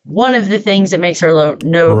makes one of the things that makes her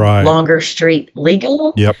no longer street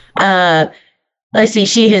legal. Yep. Let's see.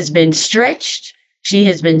 She has been stretched. She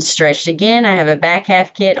has been stretched again. I have a back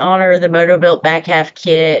half kit on her, the Moto-Built back half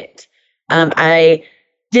kit. I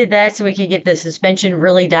did that so we could get the suspension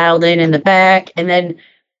really dialed in the back. And then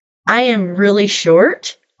I am really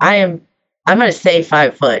short. I'm going to say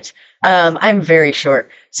 5 foot. I'm very short.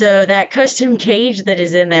 So that custom cage that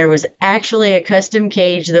is in there was actually a custom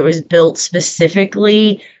cage that was built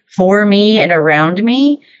specifically for me and around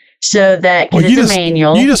me. So that, because it's a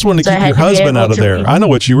manual. You just want to keep your husband out of there. I know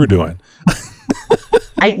what you were doing.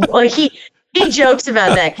 He jokes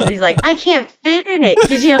about that because he's like, I can't fit in it.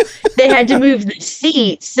 Because, they had to move the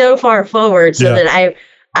seat so far forward so that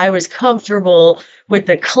I was comfortable with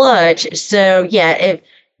the clutch. So, if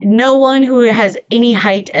no one who has any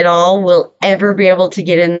height at all will ever be able to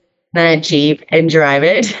get in that Jeep and drive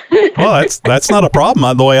it. Well, that's not a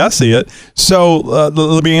problem the way I see it. So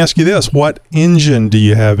let me ask you this. What engine do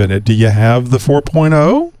you have in it? Do you have the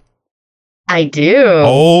 4.0? I do.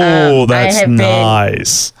 Oh, that's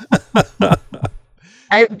nice.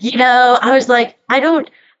 I was like,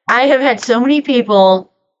 I have had so many people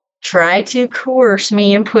try to coerce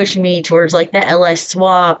me and push me towards like the LS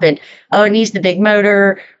swap and, it needs the big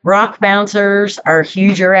motor. Rock bouncers are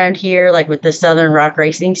huge around here, like with the Southern Rock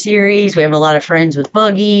Racing Series. We have a lot of friends with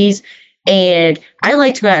buggies, and I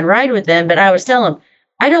like to go out and ride with them, but I was telling them,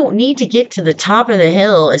 I don't need to get to the top of the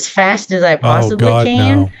hill as fast as I possibly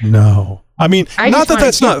can. No. I mean, not that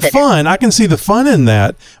that's not fun. I can see the fun in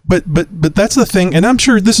that, but that's the thing. And I'm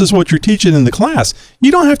sure this is what you're teaching in the class.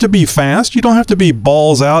 You don't have to be fast. You don't have to be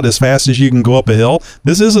balls out as fast as you can go up a hill.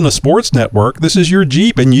 This isn't a sports network. This is your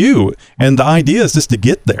Jeep and you. And the idea is just to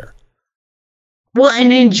get there. Well,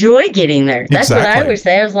 and enjoy getting there. That's what I always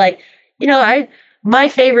say. I was like, my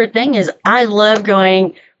favorite thing is I love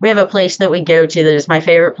going. We have a place that we go to that is my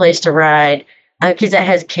favorite place to ride because it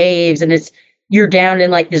has caves and you're down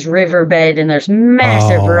in like this riverbed and there's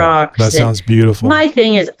massive rocks. That sounds beautiful. My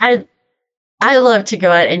thing is I love to go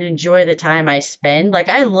out and enjoy the time I spend. Like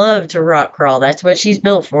I love to rock crawl. That's what she's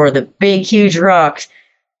built for, the big, huge rocks.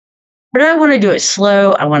 But I want to do it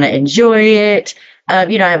slow. I want to enjoy it. I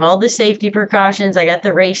have all the safety precautions. I got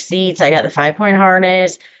the race seats. I got the 5-point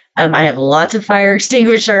harness. I have lots of fire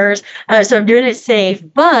extinguishers. So I'm doing it safe,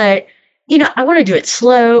 but I want to do it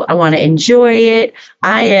slow. I want to enjoy it.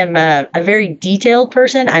 I am a very detailed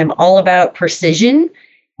person. I'm all about precision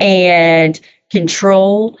and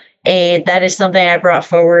control. And that is something I brought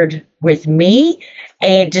forward with me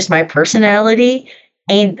and just my personality.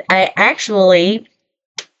 And I actually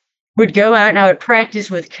would go out and I would practice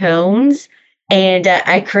with cones. And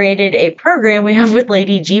I created a program we have with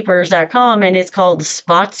LadyJeepers.com, and it's called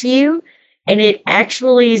Spots You. And it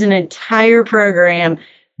actually is an entire program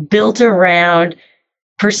built around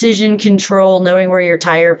precision control, knowing where your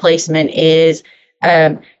tire placement is,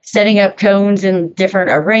 setting up cones in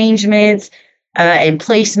different arrangements and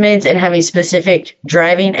placements, and having specific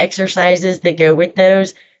driving exercises that go with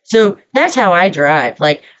those. So that's how I drive.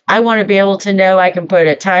 Like, I want to be able to know I can put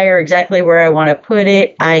a tire exactly where I want to put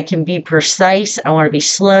it. I can be precise. I want to be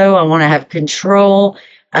slow. I want to have control.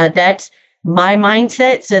 That's my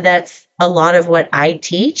mindset. So that's a lot of what I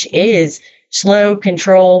teach is slow,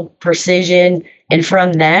 control, precision. And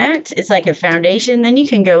from that, it's like a foundation. Then you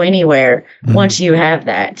can go anywhere once you have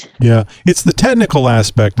that. Yeah. It's the technical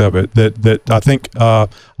aspect of it that I think a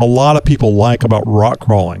lot of people like about rock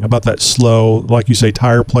crawling, about that slow, like you say,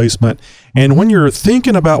 tire placement. And when you're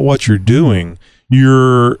thinking about what you're doing,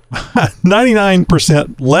 you're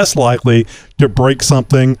 99% less likely to break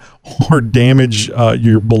something or damage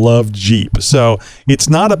your beloved Jeep. So it's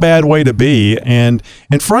not a bad way to be. And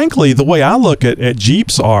frankly, the way I look at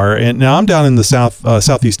Jeeps are, and now I'm down in the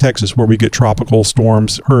southeast Texas where we get tropical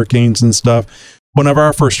storms, hurricanes and stuff. Whenever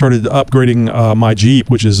I first started upgrading my Jeep,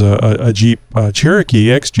 which is a Jeep Cherokee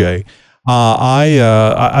XJ,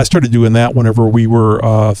 I started doing that whenever we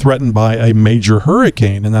were threatened by a major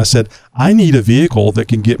hurricane. And I said, I need a vehicle that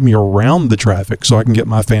can get me around the traffic so I can get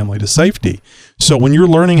my family to safety. So when you're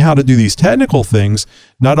learning how to do these technical things,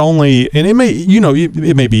 not only, and it may,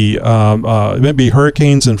 it may be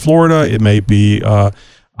hurricanes in Florida, it may be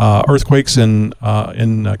earthquakes in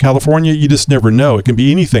California. You just never know. It can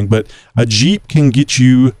be anything, but a Jeep can get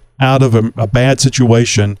you out of a bad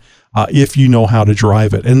situation if you know how to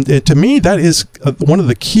drive it. And to me, that is one of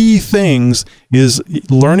the key things is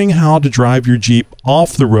learning how to drive your Jeep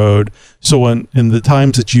off the road. So in the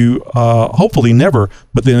times that you, hopefully never,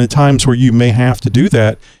 but then in the times where you may have to do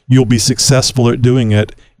that, you'll be successful at doing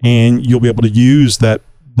it, and you'll be able to use that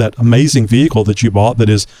amazing vehicle that you bought that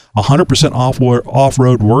is 100%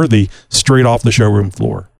 off-road worthy straight off the showroom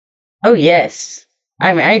floor. Oh, yes.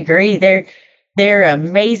 I mean, I agree. They're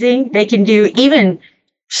amazing. They can do even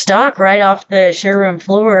stock right off the showroom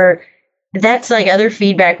floor. That's like other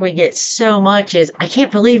feedback we get so much is, I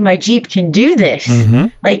can't believe my Jeep can do this. Mm-hmm.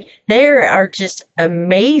 Like, they are just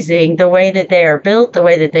amazing the way that they are built, the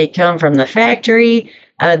way that they come from the factory.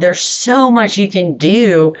 There's so much you can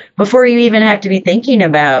do before you even have to be thinking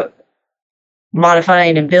about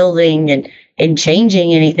modifying and building and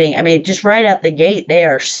changing anything. I mean, just right out the gate, they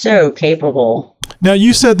are so capable. Now,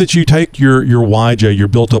 you said that you take your YJ, your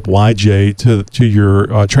built-up YJ, to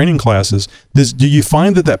your training classes. Do you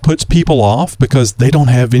find that puts people off because they don't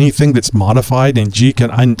have anything that's modified?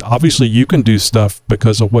 And obviously you can do stuff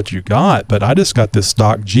because of what you got, but I just got this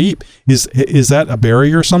stock Jeep. Is that a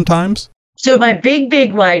barrier sometimes? So my big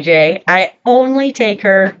YJ, I only take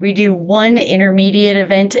her. We do one intermediate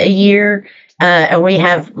event a year, and we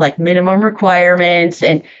have like minimum requirements,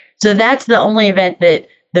 and so that's the only event that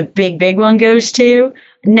the big one goes to.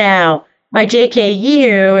 Now, my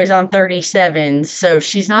JKU is on 37, so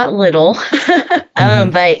she's not little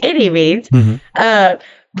by any means. Mm-hmm.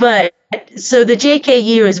 But so the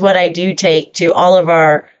JKU is what I do take to all of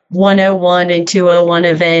our 101 and 201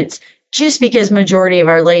 events, just because majority of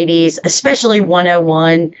our ladies, especially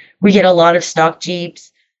 101, we get a lot of stock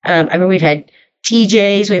Jeeps. I mean, we've had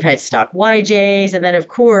TJs, we've had stock YJs, and then of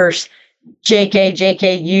course,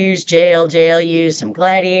 JKUs, JLUs, some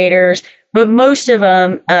Gladiators, but most of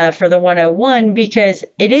them for the 101, because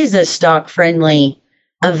it is a stock friendly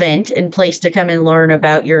event and place to come and learn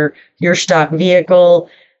about your stock vehicle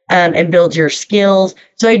and build your skills.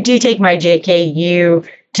 So I do take my JKU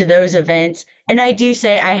to those events. And I do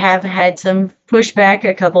say I have had some pushback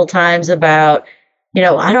a couple times about, I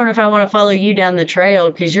don't know if I want to follow you down the trail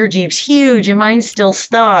because your Jeep's huge and mine's still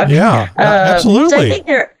stock. Yeah, absolutely. So I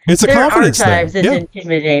think it's a confidence are times thing. it's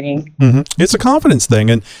intimidating. Mm-hmm. It's a confidence thing,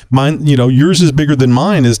 and mine, yours is bigger than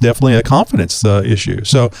mine is definitely a confidence issue.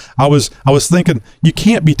 So I was thinking you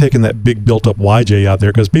can't be taking that big built up YJ out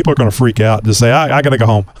there because people are going to freak out and say I got to go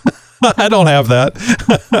home. I don't have that.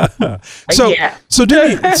 So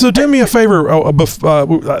do me a favor.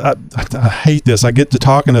 I hate this. I get to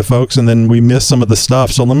talking to folks and then we miss some of the stuff.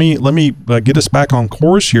 So let me get us back on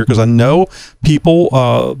course here because I know people,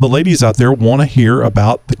 the ladies out there, want to hear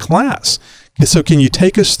about the class. So can you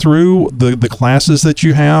take us through the classes that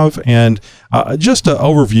you have and just an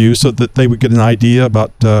overview so that they would get an idea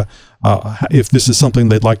about if this is something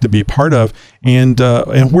they'd like to be part of, and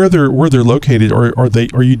where they're located, or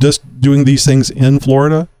are you just doing these things in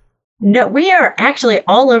Florida? No, we are actually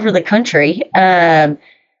all over the country.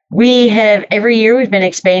 We have every year we've been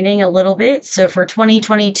expanding a little bit. So for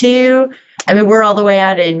 2022, I mean we're all the way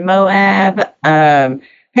out in Moab,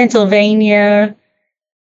 Pennsylvania,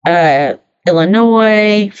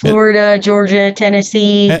 Illinois, Florida, Georgia,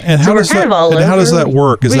 Tennessee. And how does that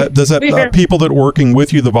work? Does that people that are working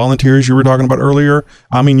with you, the volunteers you were talking about earlier?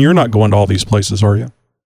 I mean, you're not going to all these places, are you?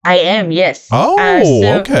 I am, yes. Oh,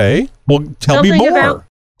 okay. Well, tell me more.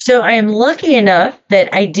 So I am lucky enough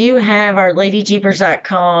that I do have our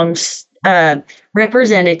LadyJeepers.com's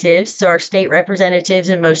representatives, so our state representatives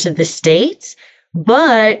in most of the states,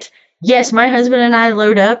 but yes, my husband and I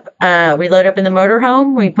load up. We load up in the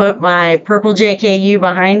motorhome. We put my purple JKU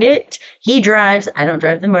behind it. He drives. I don't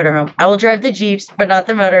drive the motorhome. I will drive the Jeeps, but not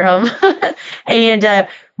the motorhome. And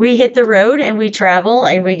we hit the road and we travel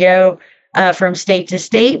and we go from state to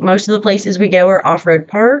state. Most of the places we go are off-road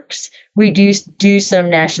parks. We do some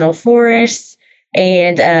national forests,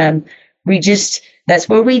 and that's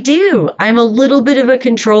what we do. I'm a little bit of a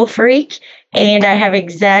control freak, and I have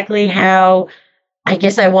exactly how I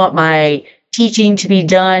guess I want my teaching to be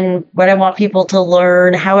done, what I want people to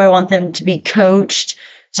learn, how I want them to be coached.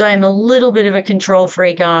 So I'm a little bit of a control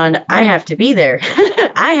freak on, I have to be there.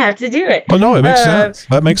 I have to do it. Oh, no, it makes sense.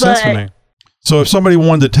 That makes sense to me. So if somebody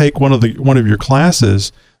wanted to take one of your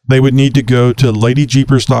classes, they would need to go to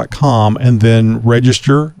ladyjeepers.com and then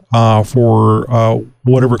register for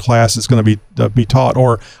whatever class is going to be taught.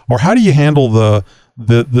 Or how do you handle the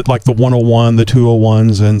like the 101, the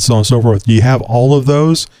 201s, and so on and so forth? Do you have all of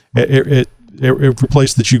those at every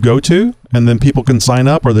place that you go to, and then people can sign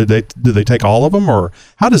up, or do they take all of them, or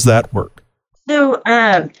how does that work? So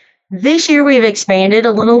this year we've expanded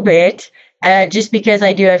a little bit, just because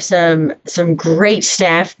I do have some great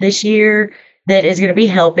staff this year that is going to be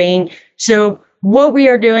helping. So what we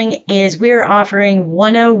are doing is we are offering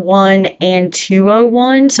 101 and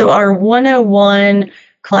 201. So our 101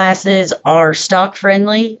 classes are stock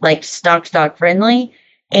friendly, like stock friendly.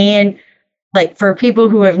 And like for people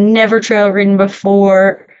who have never trail ridden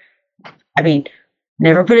before, I mean,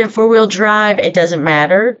 never put in 4-wheel drive, it doesn't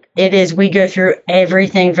matter. We go through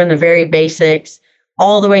everything from the very basics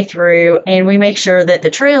all the way through, and we make sure that the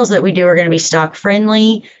trails that we do are going to be stock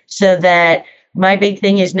friendly, so that my big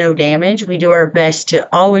thing is no damage. We do our best to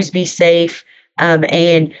always be safe,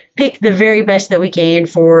 and pick the very best that we can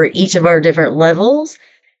for each of our different levels.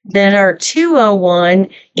 Then our 201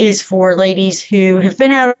 is for ladies who have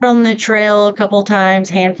been out on the trail a couple times,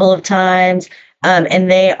 handful of times, and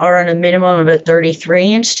they are on a minimum of a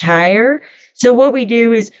 33-inch tire. So what we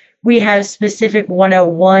do is we have specific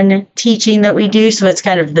 101 teaching that we do. So it's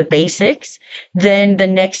kind of the basics. Then the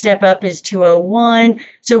next step up is 201.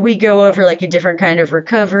 So we go over like a different kind of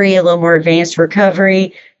recovery, a little more advanced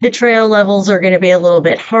recovery. The trail levels are going to be a little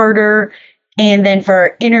bit harder. And then for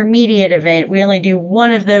our intermediate event, we only do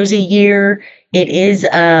one of those a year. It is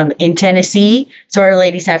in Tennessee, so our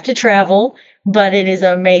ladies have to travel, but it is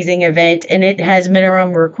an amazing event, and it has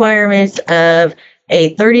minimum requirements of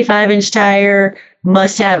a 35-inch tire,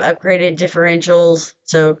 must have upgraded differentials,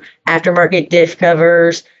 so aftermarket diff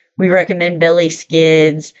covers. We recommend belly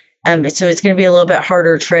skids, so it's going to be a little bit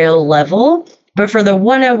harder trail level. But for the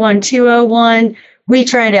 101, 201, we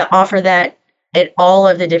try to offer that at all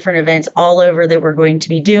of the different events all over that we're going to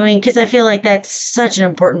be doing, because I feel like that's such an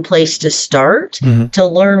important place to start, to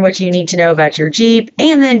learn what you need to know about your Jeep,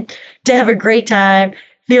 and then to have a great time,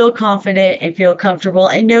 feel confident and feel comfortable,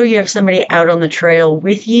 and know you have somebody out on the trail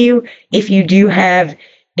with you. If you do have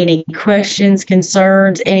any questions,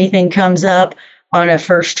 concerns, anything comes up on a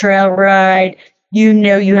first trail ride, you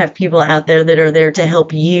know you have people out there that are there to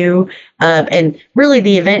help you. And really,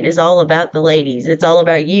 the event is all about the ladies. It's all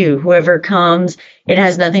about you. Whoever comes, it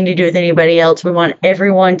has nothing to do with anybody else. We want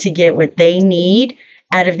everyone to get what they need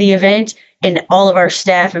out of the event. And all of our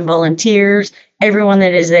staff and volunteers, everyone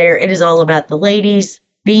that is there, it is all about the ladies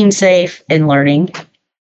being safe and learning.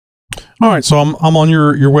 All right, so I'm on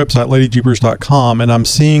your website, ladyjeepers.com, and I'm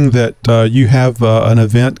seeing that you have an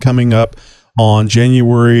event coming up on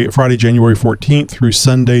Friday, January 14th through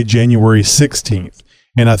Sunday, January 16th.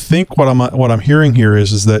 And I think what I'm hearing here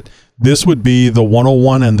is that this would be the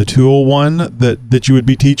 101 and the 201 that you would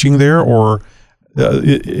be teaching there, or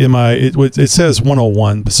it says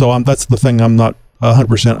 101. So that's the thing I'm not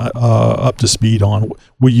 100% up to speed on.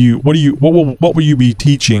 What will you be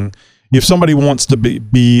teaching? If somebody wants to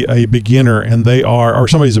be a beginner and or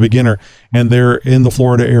somebody's a beginner and they're in the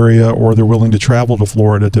Florida area, or they're willing to travel to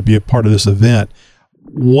Florida to be a part of this event,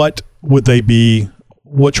 what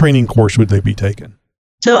training course would they be taking?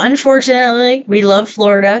 So unfortunately, we love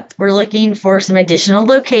Florida. We're looking for some additional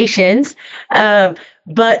locations.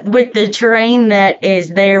 But with the terrain that is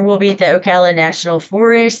there, we'll be at the Ocala National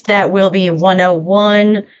Forest. That will be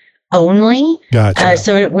 101 only. Gotcha.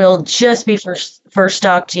 So it will just be for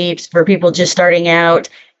stock Jeeps, for people just starting out.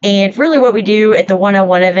 And really what we do at the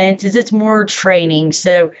 101 events is it's more training.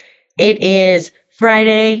 So it is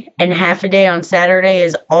Friday and half a day on Saturday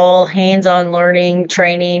is all hands-on learning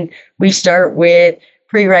training. We start with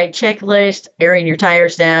pre-ride checklist, airing your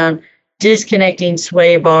tires down, disconnecting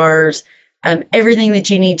sway bars, everything that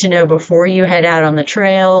you need to know before you head out on the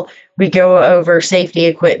trail. We go over safety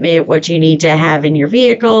equipment, what you need to have in your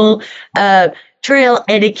vehicle, trail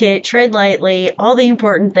etiquette, tread lightly, all the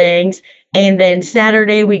important things. And then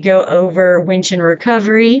Saturday, we go over winch and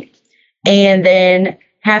recovery. And then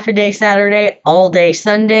half a day Saturday, all day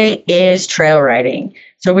Sunday is trail riding.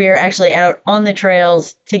 So we are actually out on the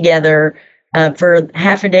trails together for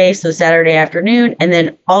half a day, so Saturday afternoon, and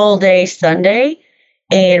then all day Sunday.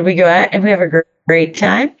 And we go out and we have a great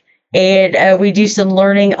time. And we do some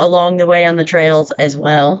learning along the way on the trails as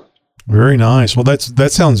well. Very nice. Well,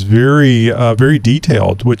 that sounds very, very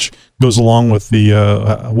detailed, which goes along with the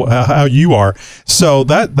how you are. So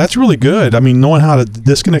that's really good. I mean, knowing how to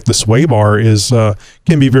disconnect the sway bar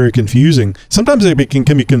can be very confusing. Sometimes it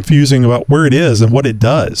can be confusing about where it is and what it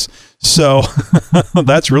does. So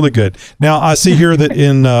that's really good. Now I see here that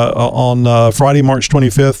on Friday, March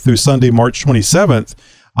 25th through Sunday, March 27th.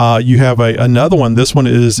 You have another one. This one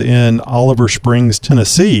is in Oliver Springs,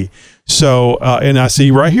 Tennessee. So, and I see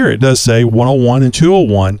right here, it does say 101 and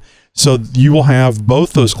 201. So you will have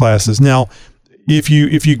both those classes. Now, if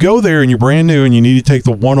you go there and you're brand new and you need to take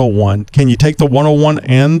the 101, can you take the 101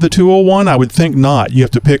 and the 201? I would think not. You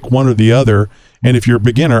have to pick one or the other. And if you're a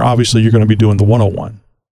beginner, obviously you're going to be doing the 101.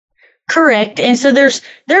 Correct. And so there's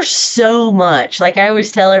so much. Like I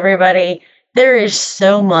always tell everybody, there is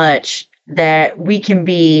so much that we can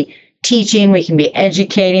be teaching, we can be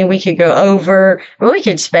educating, we could go over, or we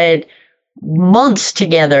could spend months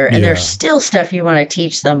together and there's still stuff you want to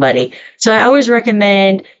teach somebody. So I always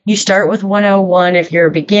recommend you start with 101 if you're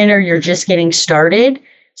a beginner, you're just getting started,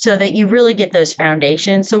 so that you really get those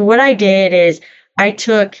foundations. So what I did is I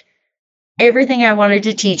took everything I wanted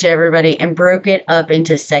to teach everybody and broke it up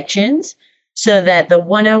into sections, so that the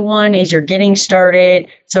 101 is you're getting started.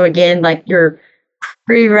 So again, like your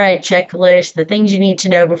pre-ride checklist, the things you need to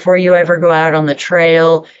know before you ever go out on the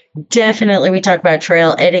trail. Definitely, we talk about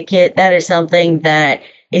trail etiquette. That is something that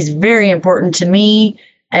is very important to me,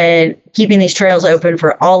 and keeping these trails open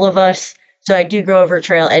for all of us. So I do go over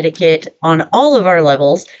trail etiquette on all of our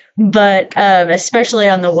levels, but especially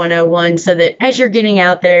on the 101, so that as you're getting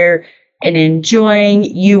out there and enjoying,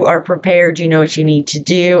 you are prepared, you know what you need to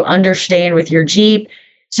do, understand with your Jeep.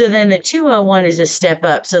 So then the 201 is a step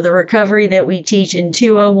up. So the recovery that we teach in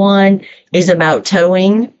 201 is about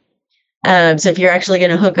towing. So if you're actually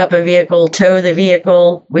going to hook up a vehicle, tow the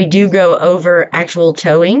vehicle, we do go over actual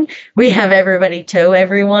towing. We have everybody tow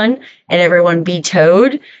everyone and everyone be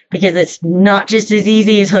towed, because it's not just as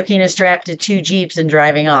easy as hooking a strap to 2 Jeeps and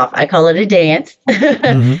driving off. I call it a dance.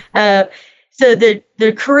 Mm-hmm. So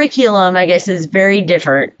the curriculum, I guess, is very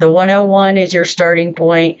different. The 101 is your starting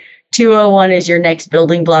point. 201 is your next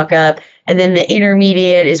building block up. And then the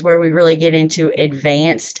intermediate is where we really get into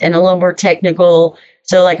advanced and a little more technical.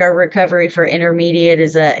 So like our recovery for intermediate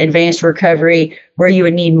is an advanced recovery where you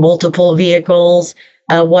would need multiple vehicles,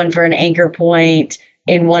 one for an anchor point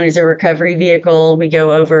and one is a recovery vehicle. We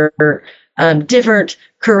go over different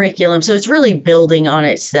curriculum. So it's really building on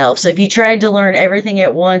itself. So if you tried to learn everything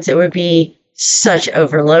at once, it would be such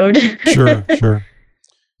overload. Sure.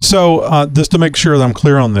 So just to make sure that I'm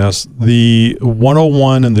clear on this, the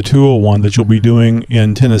 101 and the 201 that you'll be doing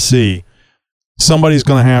in Tennessee, somebody's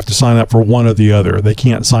going to have to sign up for one or the other. They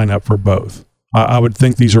can't sign up for both. I would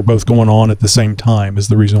think these are both going on at the same time is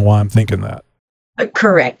the reason why I'm thinking that.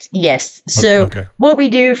 Correct. Yes. So what we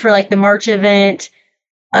do for like the March event,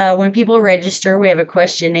 when people register, we have a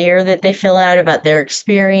questionnaire that they fill out about their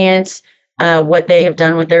experience, what they have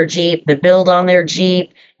done with their Jeep, the build on their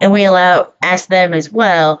Jeep, and we ask them as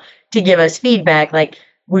well to give us feedback. Like,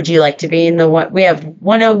 would you like to be in the one? We have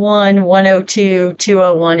 101, 102,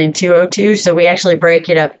 201, and 202. So we actually break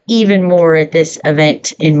it up even more at this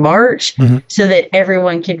event in March, so that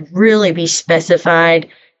everyone can really be specified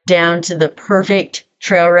down to the perfect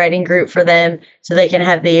trail riding group for them, so they can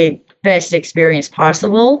have the best experience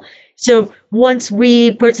possible. So once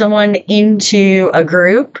we put someone into a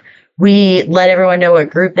group, we let everyone know what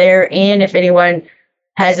group they're in. If anyone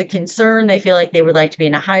has a concern, they feel like they would like to be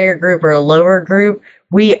in a higher group or a lower group,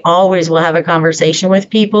 we always will have a conversation with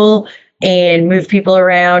people and move people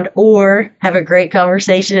around, or have a great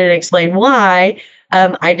conversation and explain why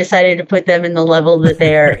I decided to put them in the level that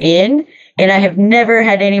they are in. And I have never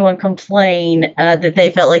had anyone complain that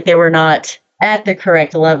they felt like they were not at the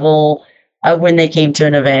correct level when they came to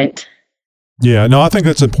an event. Yeah, no, I think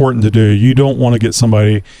that's important to do. You don't want to get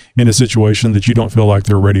somebody in a situation that you don't feel like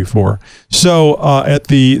they're ready for. So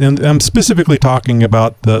and I'm specifically talking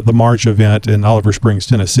about the March event in Oliver Springs,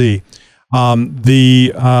 Tennessee. And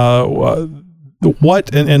you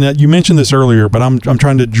mentioned this earlier, but I'm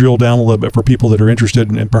trying to drill down a little bit for people that are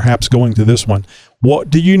interested in perhaps going to this one.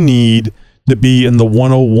 What do you need to be in the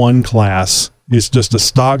 101 class? It's just a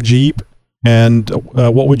stock Jeep, and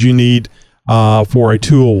what would you need for a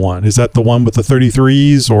 201? Is that the one with the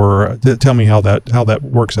 33s, or tell me how that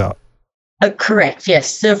works out? Correct. Yes.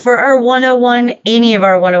 So for our 101, any of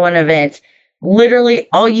our 101 events, literally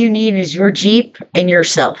all you need is your Jeep and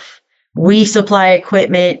yourself. We supply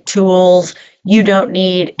equipment, tools. You don't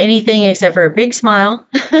need anything except for a big smile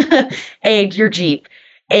and your Jeep,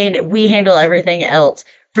 and we handle everything else.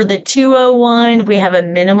 For the 201, we have a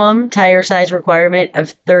minimum tire size requirement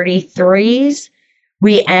of 33s.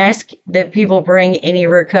 We ask that people bring any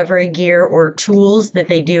recovery gear or tools that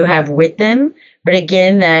they do have with them. But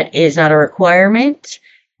again, that is not a requirement.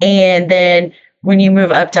 And then when you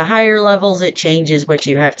move up to higher levels, it changes what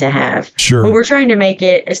you have to have. Sure. But we're trying to make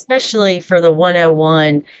it, especially for the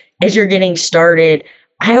 101, as you're getting started,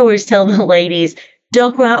 I always tell the ladies,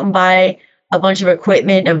 don't go out and buy a bunch of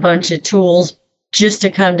equipment, a bunch of tools just to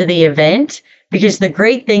come to the event. Because the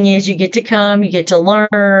great thing is you get to come, you get to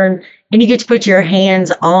learn, and you get to put your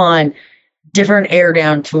hands on different air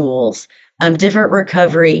down tools, different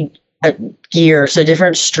recovery gear, so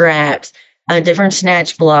different straps, different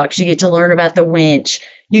snatch blocks. You get to learn about the winch.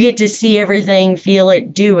 you get to see everything, feel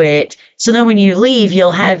it, do it. So then when you leave,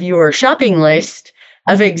 you'll have your shopping list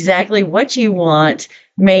of exactly what you want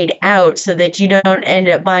made out so that you don't end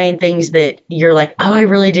up buying things that you're like, oh, I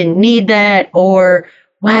really didn't need that, or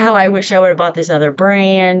wow, I wish I would have bought this other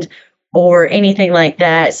brand, or anything like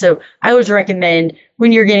that. So I always recommend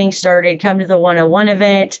when you're getting started, come to the 101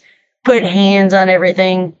 event, put hands on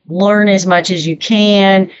everything, learn as much as you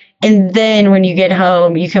can. And then when you get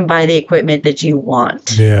home, you can buy the equipment that you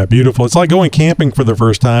want. Yeah, beautiful. It's like going camping for the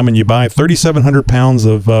first time and you buy 3,700 pounds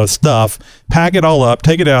of stuff, pack it all up,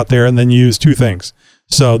 take it out there, and then use two things.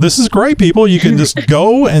 So this is great, people. You can just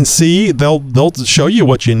go and see. They'll show you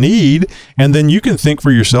what you need, and then you can think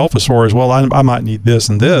for yourself as far as, well, I might need this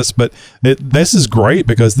and this. But this is great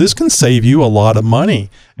because this can save you a lot of money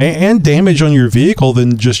and damage on your vehicle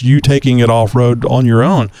than just you taking it off-road on your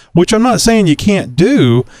own, which I'm not saying you can't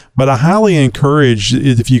do, but I highly encourage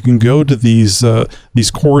if you can go to these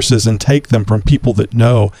courses and take them from people that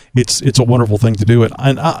know. It's a wonderful thing to do it.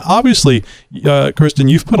 And obviously, Kristen,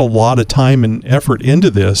 you've put a lot of time and effort into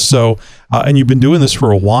this, so and you've been doing this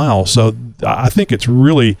for a while, so I think it's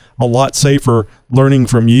really a lot safer learning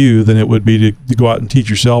from you than it would be to go out and teach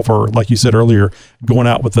yourself, or like you said earlier, going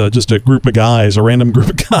out with just a group of guys, a random group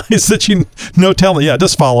of guys that you know, tell them, yeah,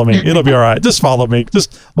 just follow me, it'll be all right, just follow me,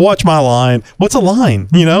 just watch my line. What's a line,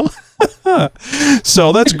 you know?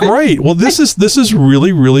 So that's great. Well, this is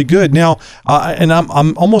really, really good. Now, and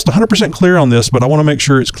I'm almost 100% clear on this, but I want to make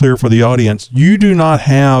sure it's clear for the audience. You do not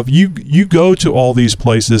have, you go to all these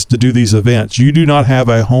places to do these events. You do not have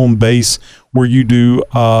a home base where you do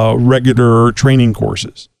regular training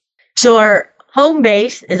courses. So our home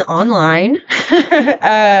base is online.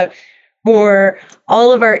 For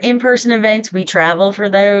all of our in-person events, we travel for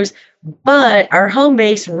those, but our home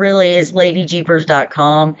base really is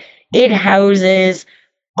ladyjeepers.com. It houses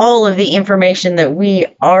all of the information that we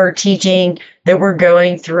are teaching, that we're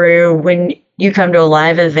going through when you come to a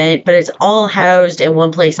live event, but it's all housed in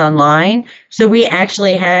one place online. So we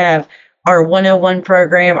actually have our 101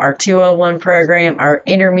 program, our 201 program, our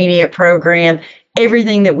intermediate program.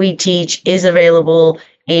 Everything that we teach is available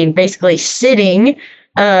and basically sitting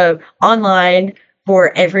online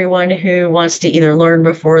for everyone who wants to either learn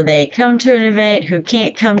before they come to an event, who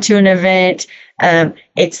can't come to an event.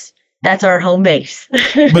 That's our home base.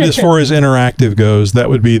 But as far as interactive goes, that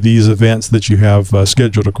would be these events that you have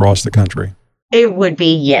scheduled across the country. It would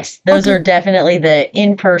be, yes. Those are definitely the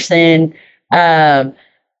in-person,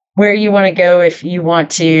 where you want to go if you want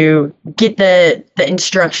to get the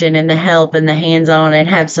instruction and the help and the hands-on and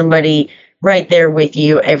have somebody right there with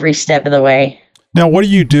you every step of the way. Now, what do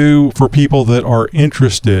you do for people that are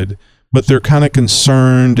interested, but they're kind of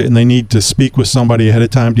concerned and they need to speak with somebody ahead of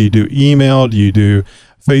time? Do you do email? Do you do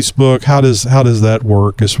Facebook? How does that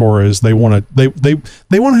work as far as they want to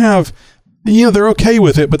they want to have, you know, they're okay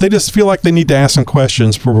with it, but they just feel like they need to ask some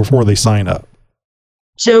questions before they sign up?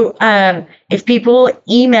 So if people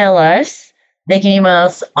email us, they can email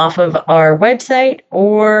us off of our website,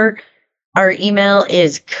 or our email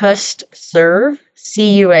is custserv,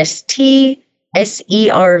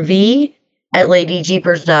 CUSTSERV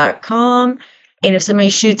 @ladyjeepers.com. And if somebody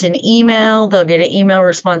shoots an email, they'll get an email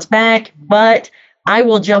response back, but I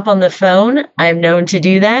will jump on the phone. I'm known to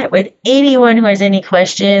do that with anyone who has any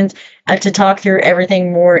questions to talk through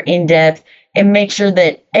everything more in depth and make sure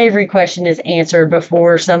that every question is answered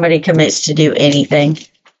before somebody commits to do anything.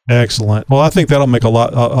 Excellent. Well, I think that'll make a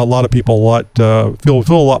lot of people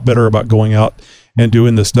feel a lot better about going out and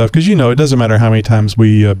doing this stuff, because, you know, it doesn't matter how many times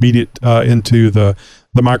we beat it into the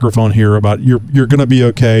microphone here about you're going to be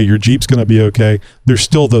okay, your Jeep's going to be okay. There's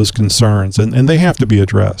still those concerns, and they have to be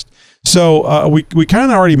addressed. So we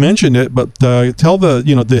kind of already mentioned it, but tell how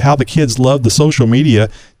the kids love the social media.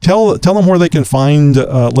 Tell them where they can find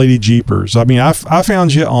Lady Jeepers. I mean, I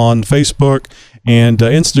found you on Facebook and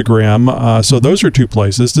Instagram. So those are two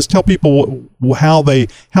places. Just tell people how they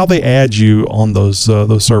add you on those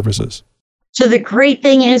services. So the great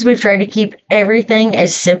thing is we've tried to keep everything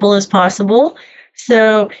as simple as possible.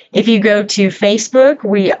 So if you go to Facebook,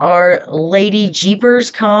 we are Lady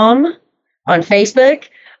Jeepers.com on Facebook.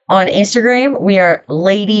 On Instagram, we are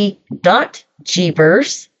lady.jeepers.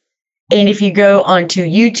 And if you go onto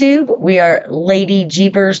YouTube, we are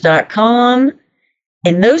ladyjeepers.com.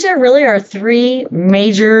 And those are really our three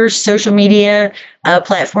major social media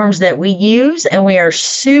platforms that we use. And we are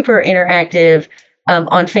super interactive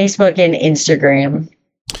on Facebook and Instagram.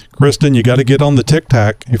 Kristen, you got to get on the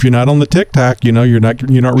TikTok. If you're not on the TikTok, you know, you're not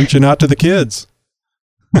reaching out to the kids.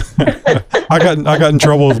 I got in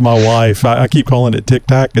trouble with my wife. I keep calling it Tic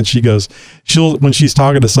Tac, and she goes, when she's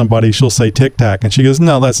talking to somebody, she'll say Tic Tac, and she goes,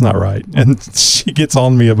 no, that's not right. And she gets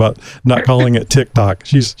on me about not calling it TikTok.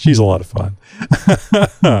 She's a lot of fun.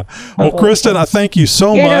 Well, Kristen, I thank you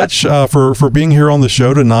so much for being here on the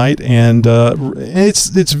show tonight, and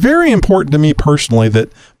it's very important to me personally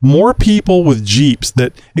that more people with Jeeps,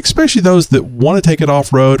 that especially those that want to take it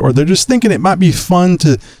off road, or they're just thinking it might be fun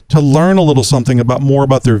to learn a little something more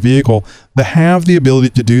about their vehicle, that have the ability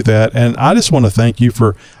to do that. And I just want to thank you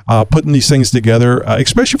for putting these things together,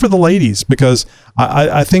 especially for the ladies, because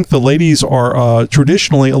I think the ladies are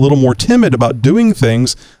traditionally a little more timid about doing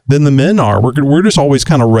things than the men are. We're just always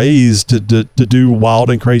kind of raised to do wild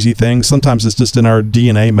and crazy things. Sometimes it's just in our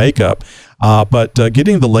DNA makeup. But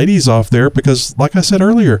getting the ladies off there, because like I said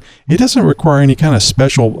earlier, it doesn't require any kind of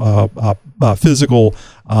special physical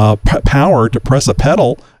power to press a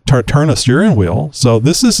pedal to turn a steering wheel. So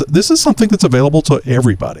this is something that's available to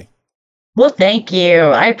everybody. Well, thank you.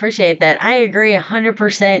 I appreciate that. I agree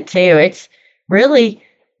 100% too. It's really,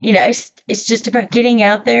 it's just about getting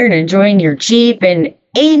out there and enjoying your Jeep. And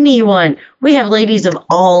anyone, we have ladies of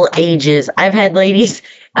all ages. I've had ladies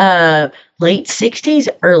late 60s,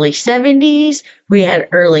 early 70s. We had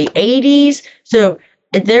early 80s. So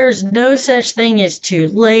there's no such thing as too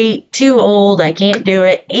late, too old. I can't do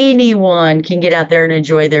it. Anyone can get out there and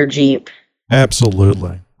enjoy their Jeep.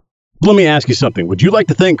 Absolutely. Let me ask you something. Would you like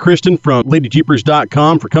to thank Kristen from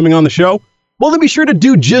LadyJeepers.com for coming on the show? Well, then be sure to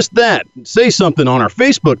do just that. Say something on our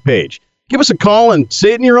Facebook page. Give us a call and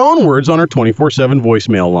say it in your own words on our 24/7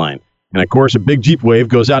 voicemail line. And of course, a big Jeep wave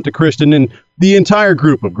goes out to Kristen and the entire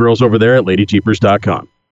group of girls over there at LadyJeepers.com.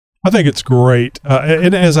 I think it's great.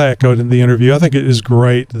 And as I echoed in the interview, I think it is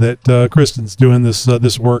great that Kristen's doing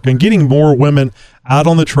this work and getting more women out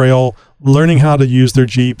on the trail, learning how to use their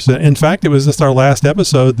Jeeps. In fact, it was just our last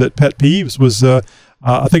episode that Pet Peeves was,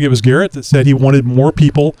 I think it was Garrett that said he wanted more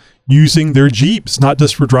people using their Jeeps, not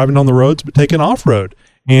just for driving on the roads, but taking off-road.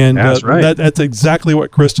 And that's right. That's exactly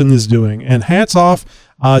what Kristen is doing. And hats off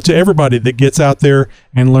to everybody that gets out there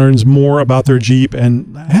and learns more about their Jeep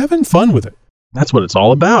and having fun with it. That's what it's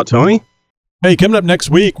all about, Tony. Hey, coming up next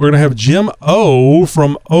week, we're going to have Jim O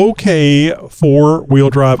from OK 4-Wheel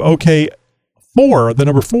Drive, OK4, the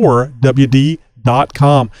number 4,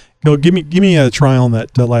 WD.com. Go give me a try on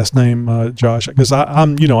that last name, Josh, because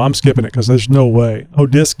I'm skipping it because there's no way.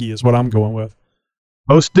 Odisky is what I'm going with.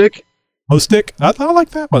 O-Stick? O-Stick? I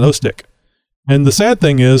like that one, O-Stick. And the sad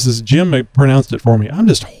thing is Jim pronounced it for me. I'm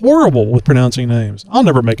just horrible with pronouncing names. I'll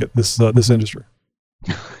never make it this industry.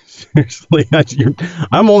 Seriously,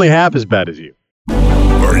 I'm only half as bad as you.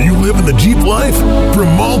 Are you living the Jeep life? From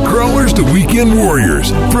mall crawlers to weekend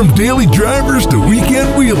warriors, from daily drivers to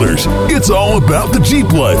weekend wheelers, it's all about the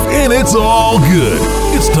Jeep life, and it's all good.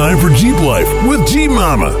 It's time for Jeep Life with Jeep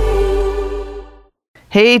Mama.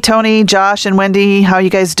 Hey, Tony, Josh, and Wendy, how you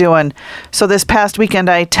guys doing? So this past weekend,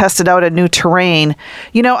 I tested out a new terrain.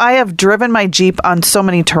 I have driven my Jeep on so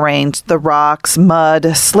many terrains: the rocks,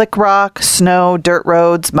 mud, slick rock, snow, dirt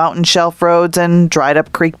roads, mountain shelf roads, and dried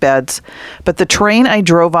up creek beds. But the terrain I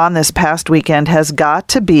drove on this past weekend has got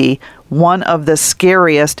to be one of the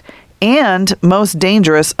scariest and most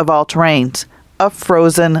dangerous of all terrains: a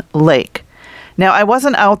frozen lake. Now, I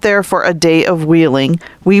wasn't out there for a day of wheeling.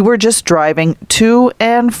 We were just driving to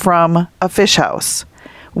and from a fish house,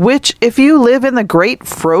 which, if you live in the great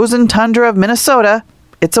frozen tundra of Minnesota,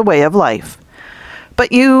 it's a way of life.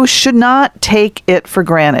 But you should not take it for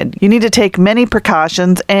granted. You need to take many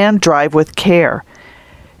precautions and drive with care.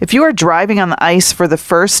 If you are driving on the ice for the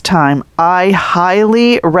first time, I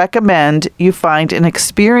highly recommend you find an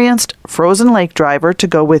experienced frozen lake driver to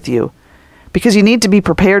go with you, because you need to be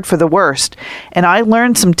prepared for the worst. And I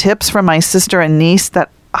learned some tips from my sister and niece that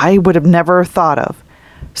I would have never thought of.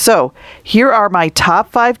 So here are my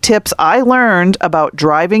top 5 tips I learned about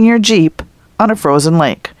driving your Jeep on a frozen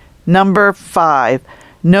lake. Number 5,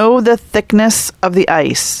 know the thickness of the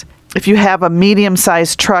ice. If you have a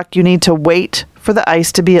medium-sized truck, you need to wait for the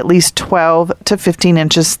ice to be at least 12 to 15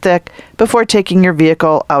 inches thick before taking your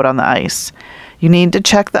vehicle out on the ice. You need to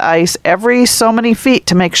check the ice every so many feet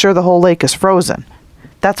to make sure the whole lake is frozen.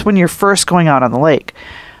 That's when you're first going out on the lake.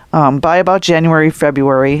 By about January,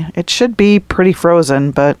 February, it should be pretty frozen,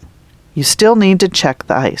 but you still need to check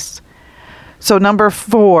the ice. So number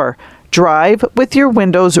 4, drive with your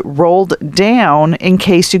windows rolled down in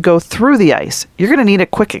case you go through the ice. You're going to need a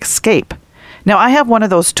quick escape. Now, I have one of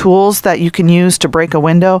those tools that you can use to break a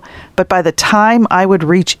window, but by the time I would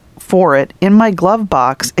reach for it in my glove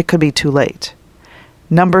box, it could be too late.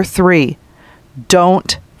 Number 3,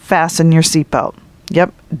 don't fasten your seatbelt.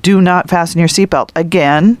 Yep, do not fasten your seatbelt.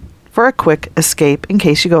 Again, for a quick escape in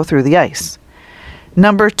case you go through the ice.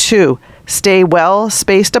 Number 2, stay well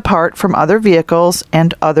spaced apart from other vehicles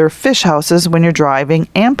and other fish houses when you're driving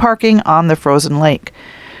and parking on the frozen lake.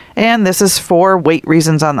 And this is for weight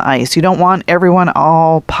reasons on the ice. You don't want everyone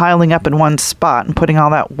all piling up in one spot and putting all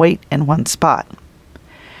that weight in one spot.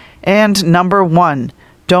 And number 1,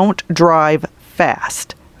 don't drive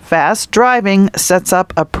fast. Fast driving sets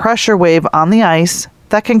up a pressure wave on the ice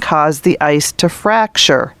that can cause the ice to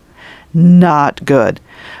fracture. Not good.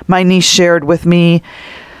 My niece shared with me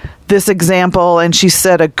this example, and she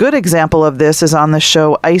said a good example of this is on the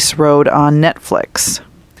show Ice Road on Netflix.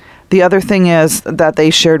 The other thing is that they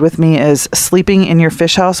shared with me is sleeping in your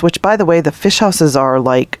fish house, which, by the way, the fish houses are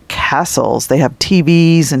like castles. They have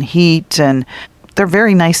TVs and heat, and they're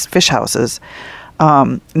very nice fish houses.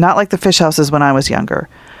 Not like the fish houses when I was younger.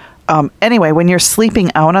 Anyway, when you're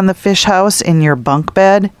sleeping out on the fish house in your bunk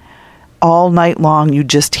bed, all night long you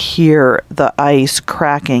just hear the ice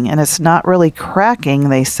cracking. And it's not really cracking,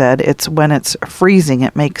 they said. It's when it's freezing,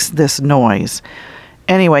 it makes this noise.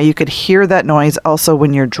 Anyway, you could hear that noise also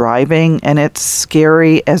when you're driving, and it's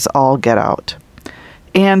scary as all get out.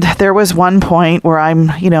 And there was one point where I'm,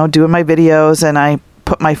 doing my videos, and I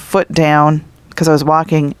put my foot down because I was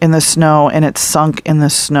walking in the snow, and it sunk in the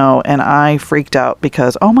snow, and I freaked out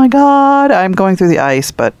because, oh my God, I'm going through the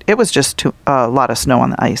ice, but it was just a lot of snow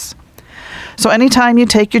on the ice. So anytime you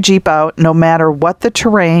take your Jeep out, no matter what the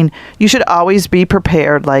terrain, you should always be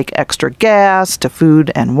prepared, like extra gas, to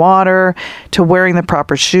food and water, to wearing the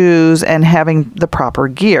proper shoes, and having the proper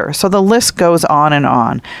gear. So the list goes on and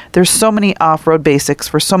on. There's so many off-road basics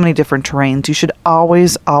for so many different terrains. You should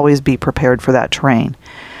always be prepared for that terrain.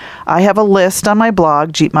 I have a list on my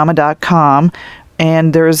blog, jeepmama.com,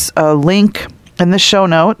 and there's a link in the show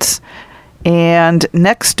notes. And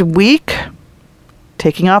next week,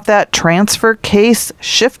 taking off that transfer case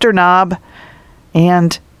shifter knob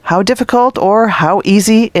and how difficult or how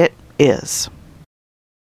easy it is.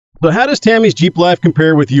 So how does Tammy's Jeep life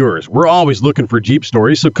compare with yours? We're always looking for Jeep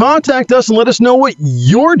stories, so contact us and let us know what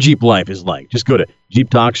your Jeep life is like. Just go to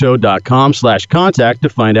jeeptalkshow.com/contact to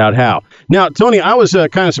find out how. Now, Tony, I was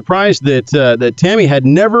kind of surprised that Tammy had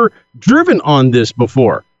never driven on this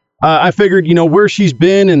before. I figured, where she's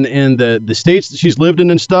been and the states that she's lived in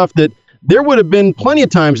and stuff, that there would have been plenty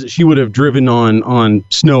of times that she would have driven on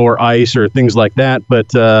snow or ice or things like that.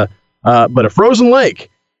 But a frozen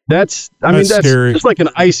lake, that's scary. Just like an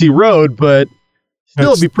icy road, but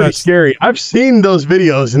still it'd be pretty scary. I've seen those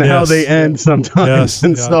videos and how they end sometimes.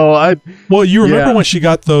 So you remember when she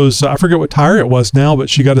got those, I forget what tire it was now, but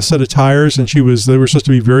she got a set of tires, and they were supposed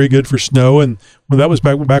to be very good for snow. And that was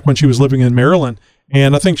back when she was living in Maryland.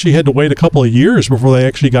 And I think she had to wait a couple of years before they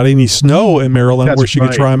actually got any snow in Maryland where she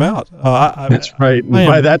could try them out. That's right. And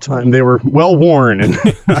by that time, they were well worn, and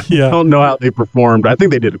I don't know how they performed. I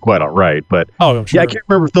think they did it quite all right. But I'm sure. I can't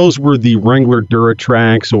remember if those were the Wrangler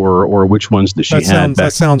Duratrax or which ones that she had.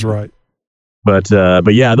 That sounds right. But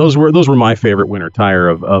yeah, those were my favorite winter tire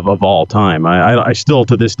of all time. I still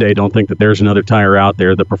to this day don't think that there's another tire out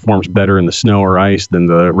there that performs better in the snow or ice than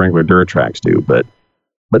the Wrangler Duratrax do. But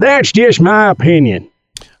that's just my opinion.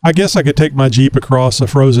 I guess I could take my Jeep across a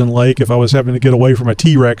frozen lake if I was having to get away from a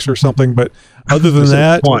T-Rex or something. But other than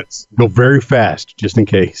that, once go very fast just in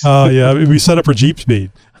case. Yeah, we set up for Jeep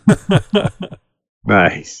speed.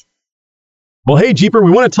 Nice. Well, hey, Jeeper,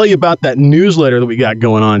 we want to tell you about that newsletter that we got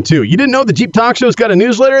going on, too. You didn't know the Jeep Talk Show's got a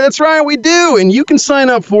newsletter? That's right, we do. And you can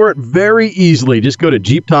sign up for it very easily. Just go to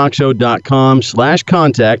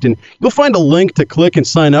jeeptalkshow.com/contact, and you'll find a link to click and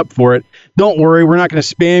sign up for it. Don't worry, we're not going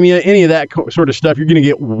to spam you, any of that sort of stuff. You're going to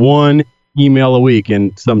get one email a week,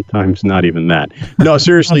 and sometimes not even that. No,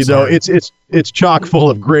 seriously, though, it's chock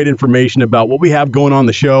full of great information about what we have going on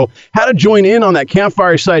the show, how to join in on that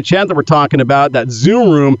campfire side chat that we're talking about, that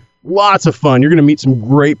Zoom room. Lots of fun. You're going to meet some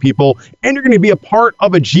great people, and you're going to be a part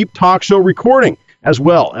of a Jeep Talk Show recording as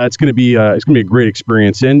well. It's going to be a great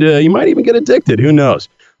experience, and you might even get addicted. Who knows?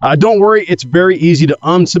 Don't worry, it's very easy to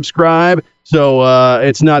unsubscribe, so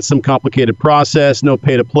it's not some complicated process. No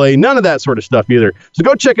pay to play, none of that sort of stuff either. So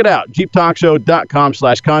go check it out,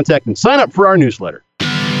 jeeptalkshow.com/contact, and sign up for our newsletter.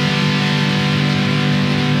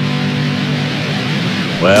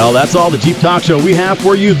 Well, that's all the Jeep Talk Show we have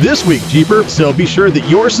for you this week, Jeeper. So be sure that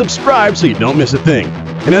you're subscribed so you don't miss a thing.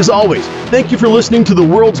 And as always, thank you for listening to the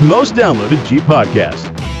world's most downloaded Jeep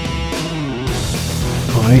podcast.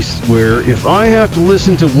 I swear, if I have to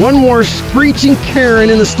listen to one more screeching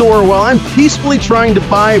Karen in the store while I'm peacefully trying to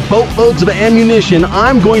buy boatloads of ammunition,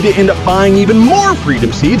 I'm going to end up buying even more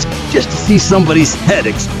Freedom Seeds just to see somebody's head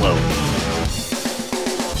explode.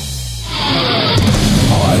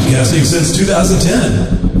 broadcasting since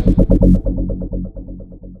 2010.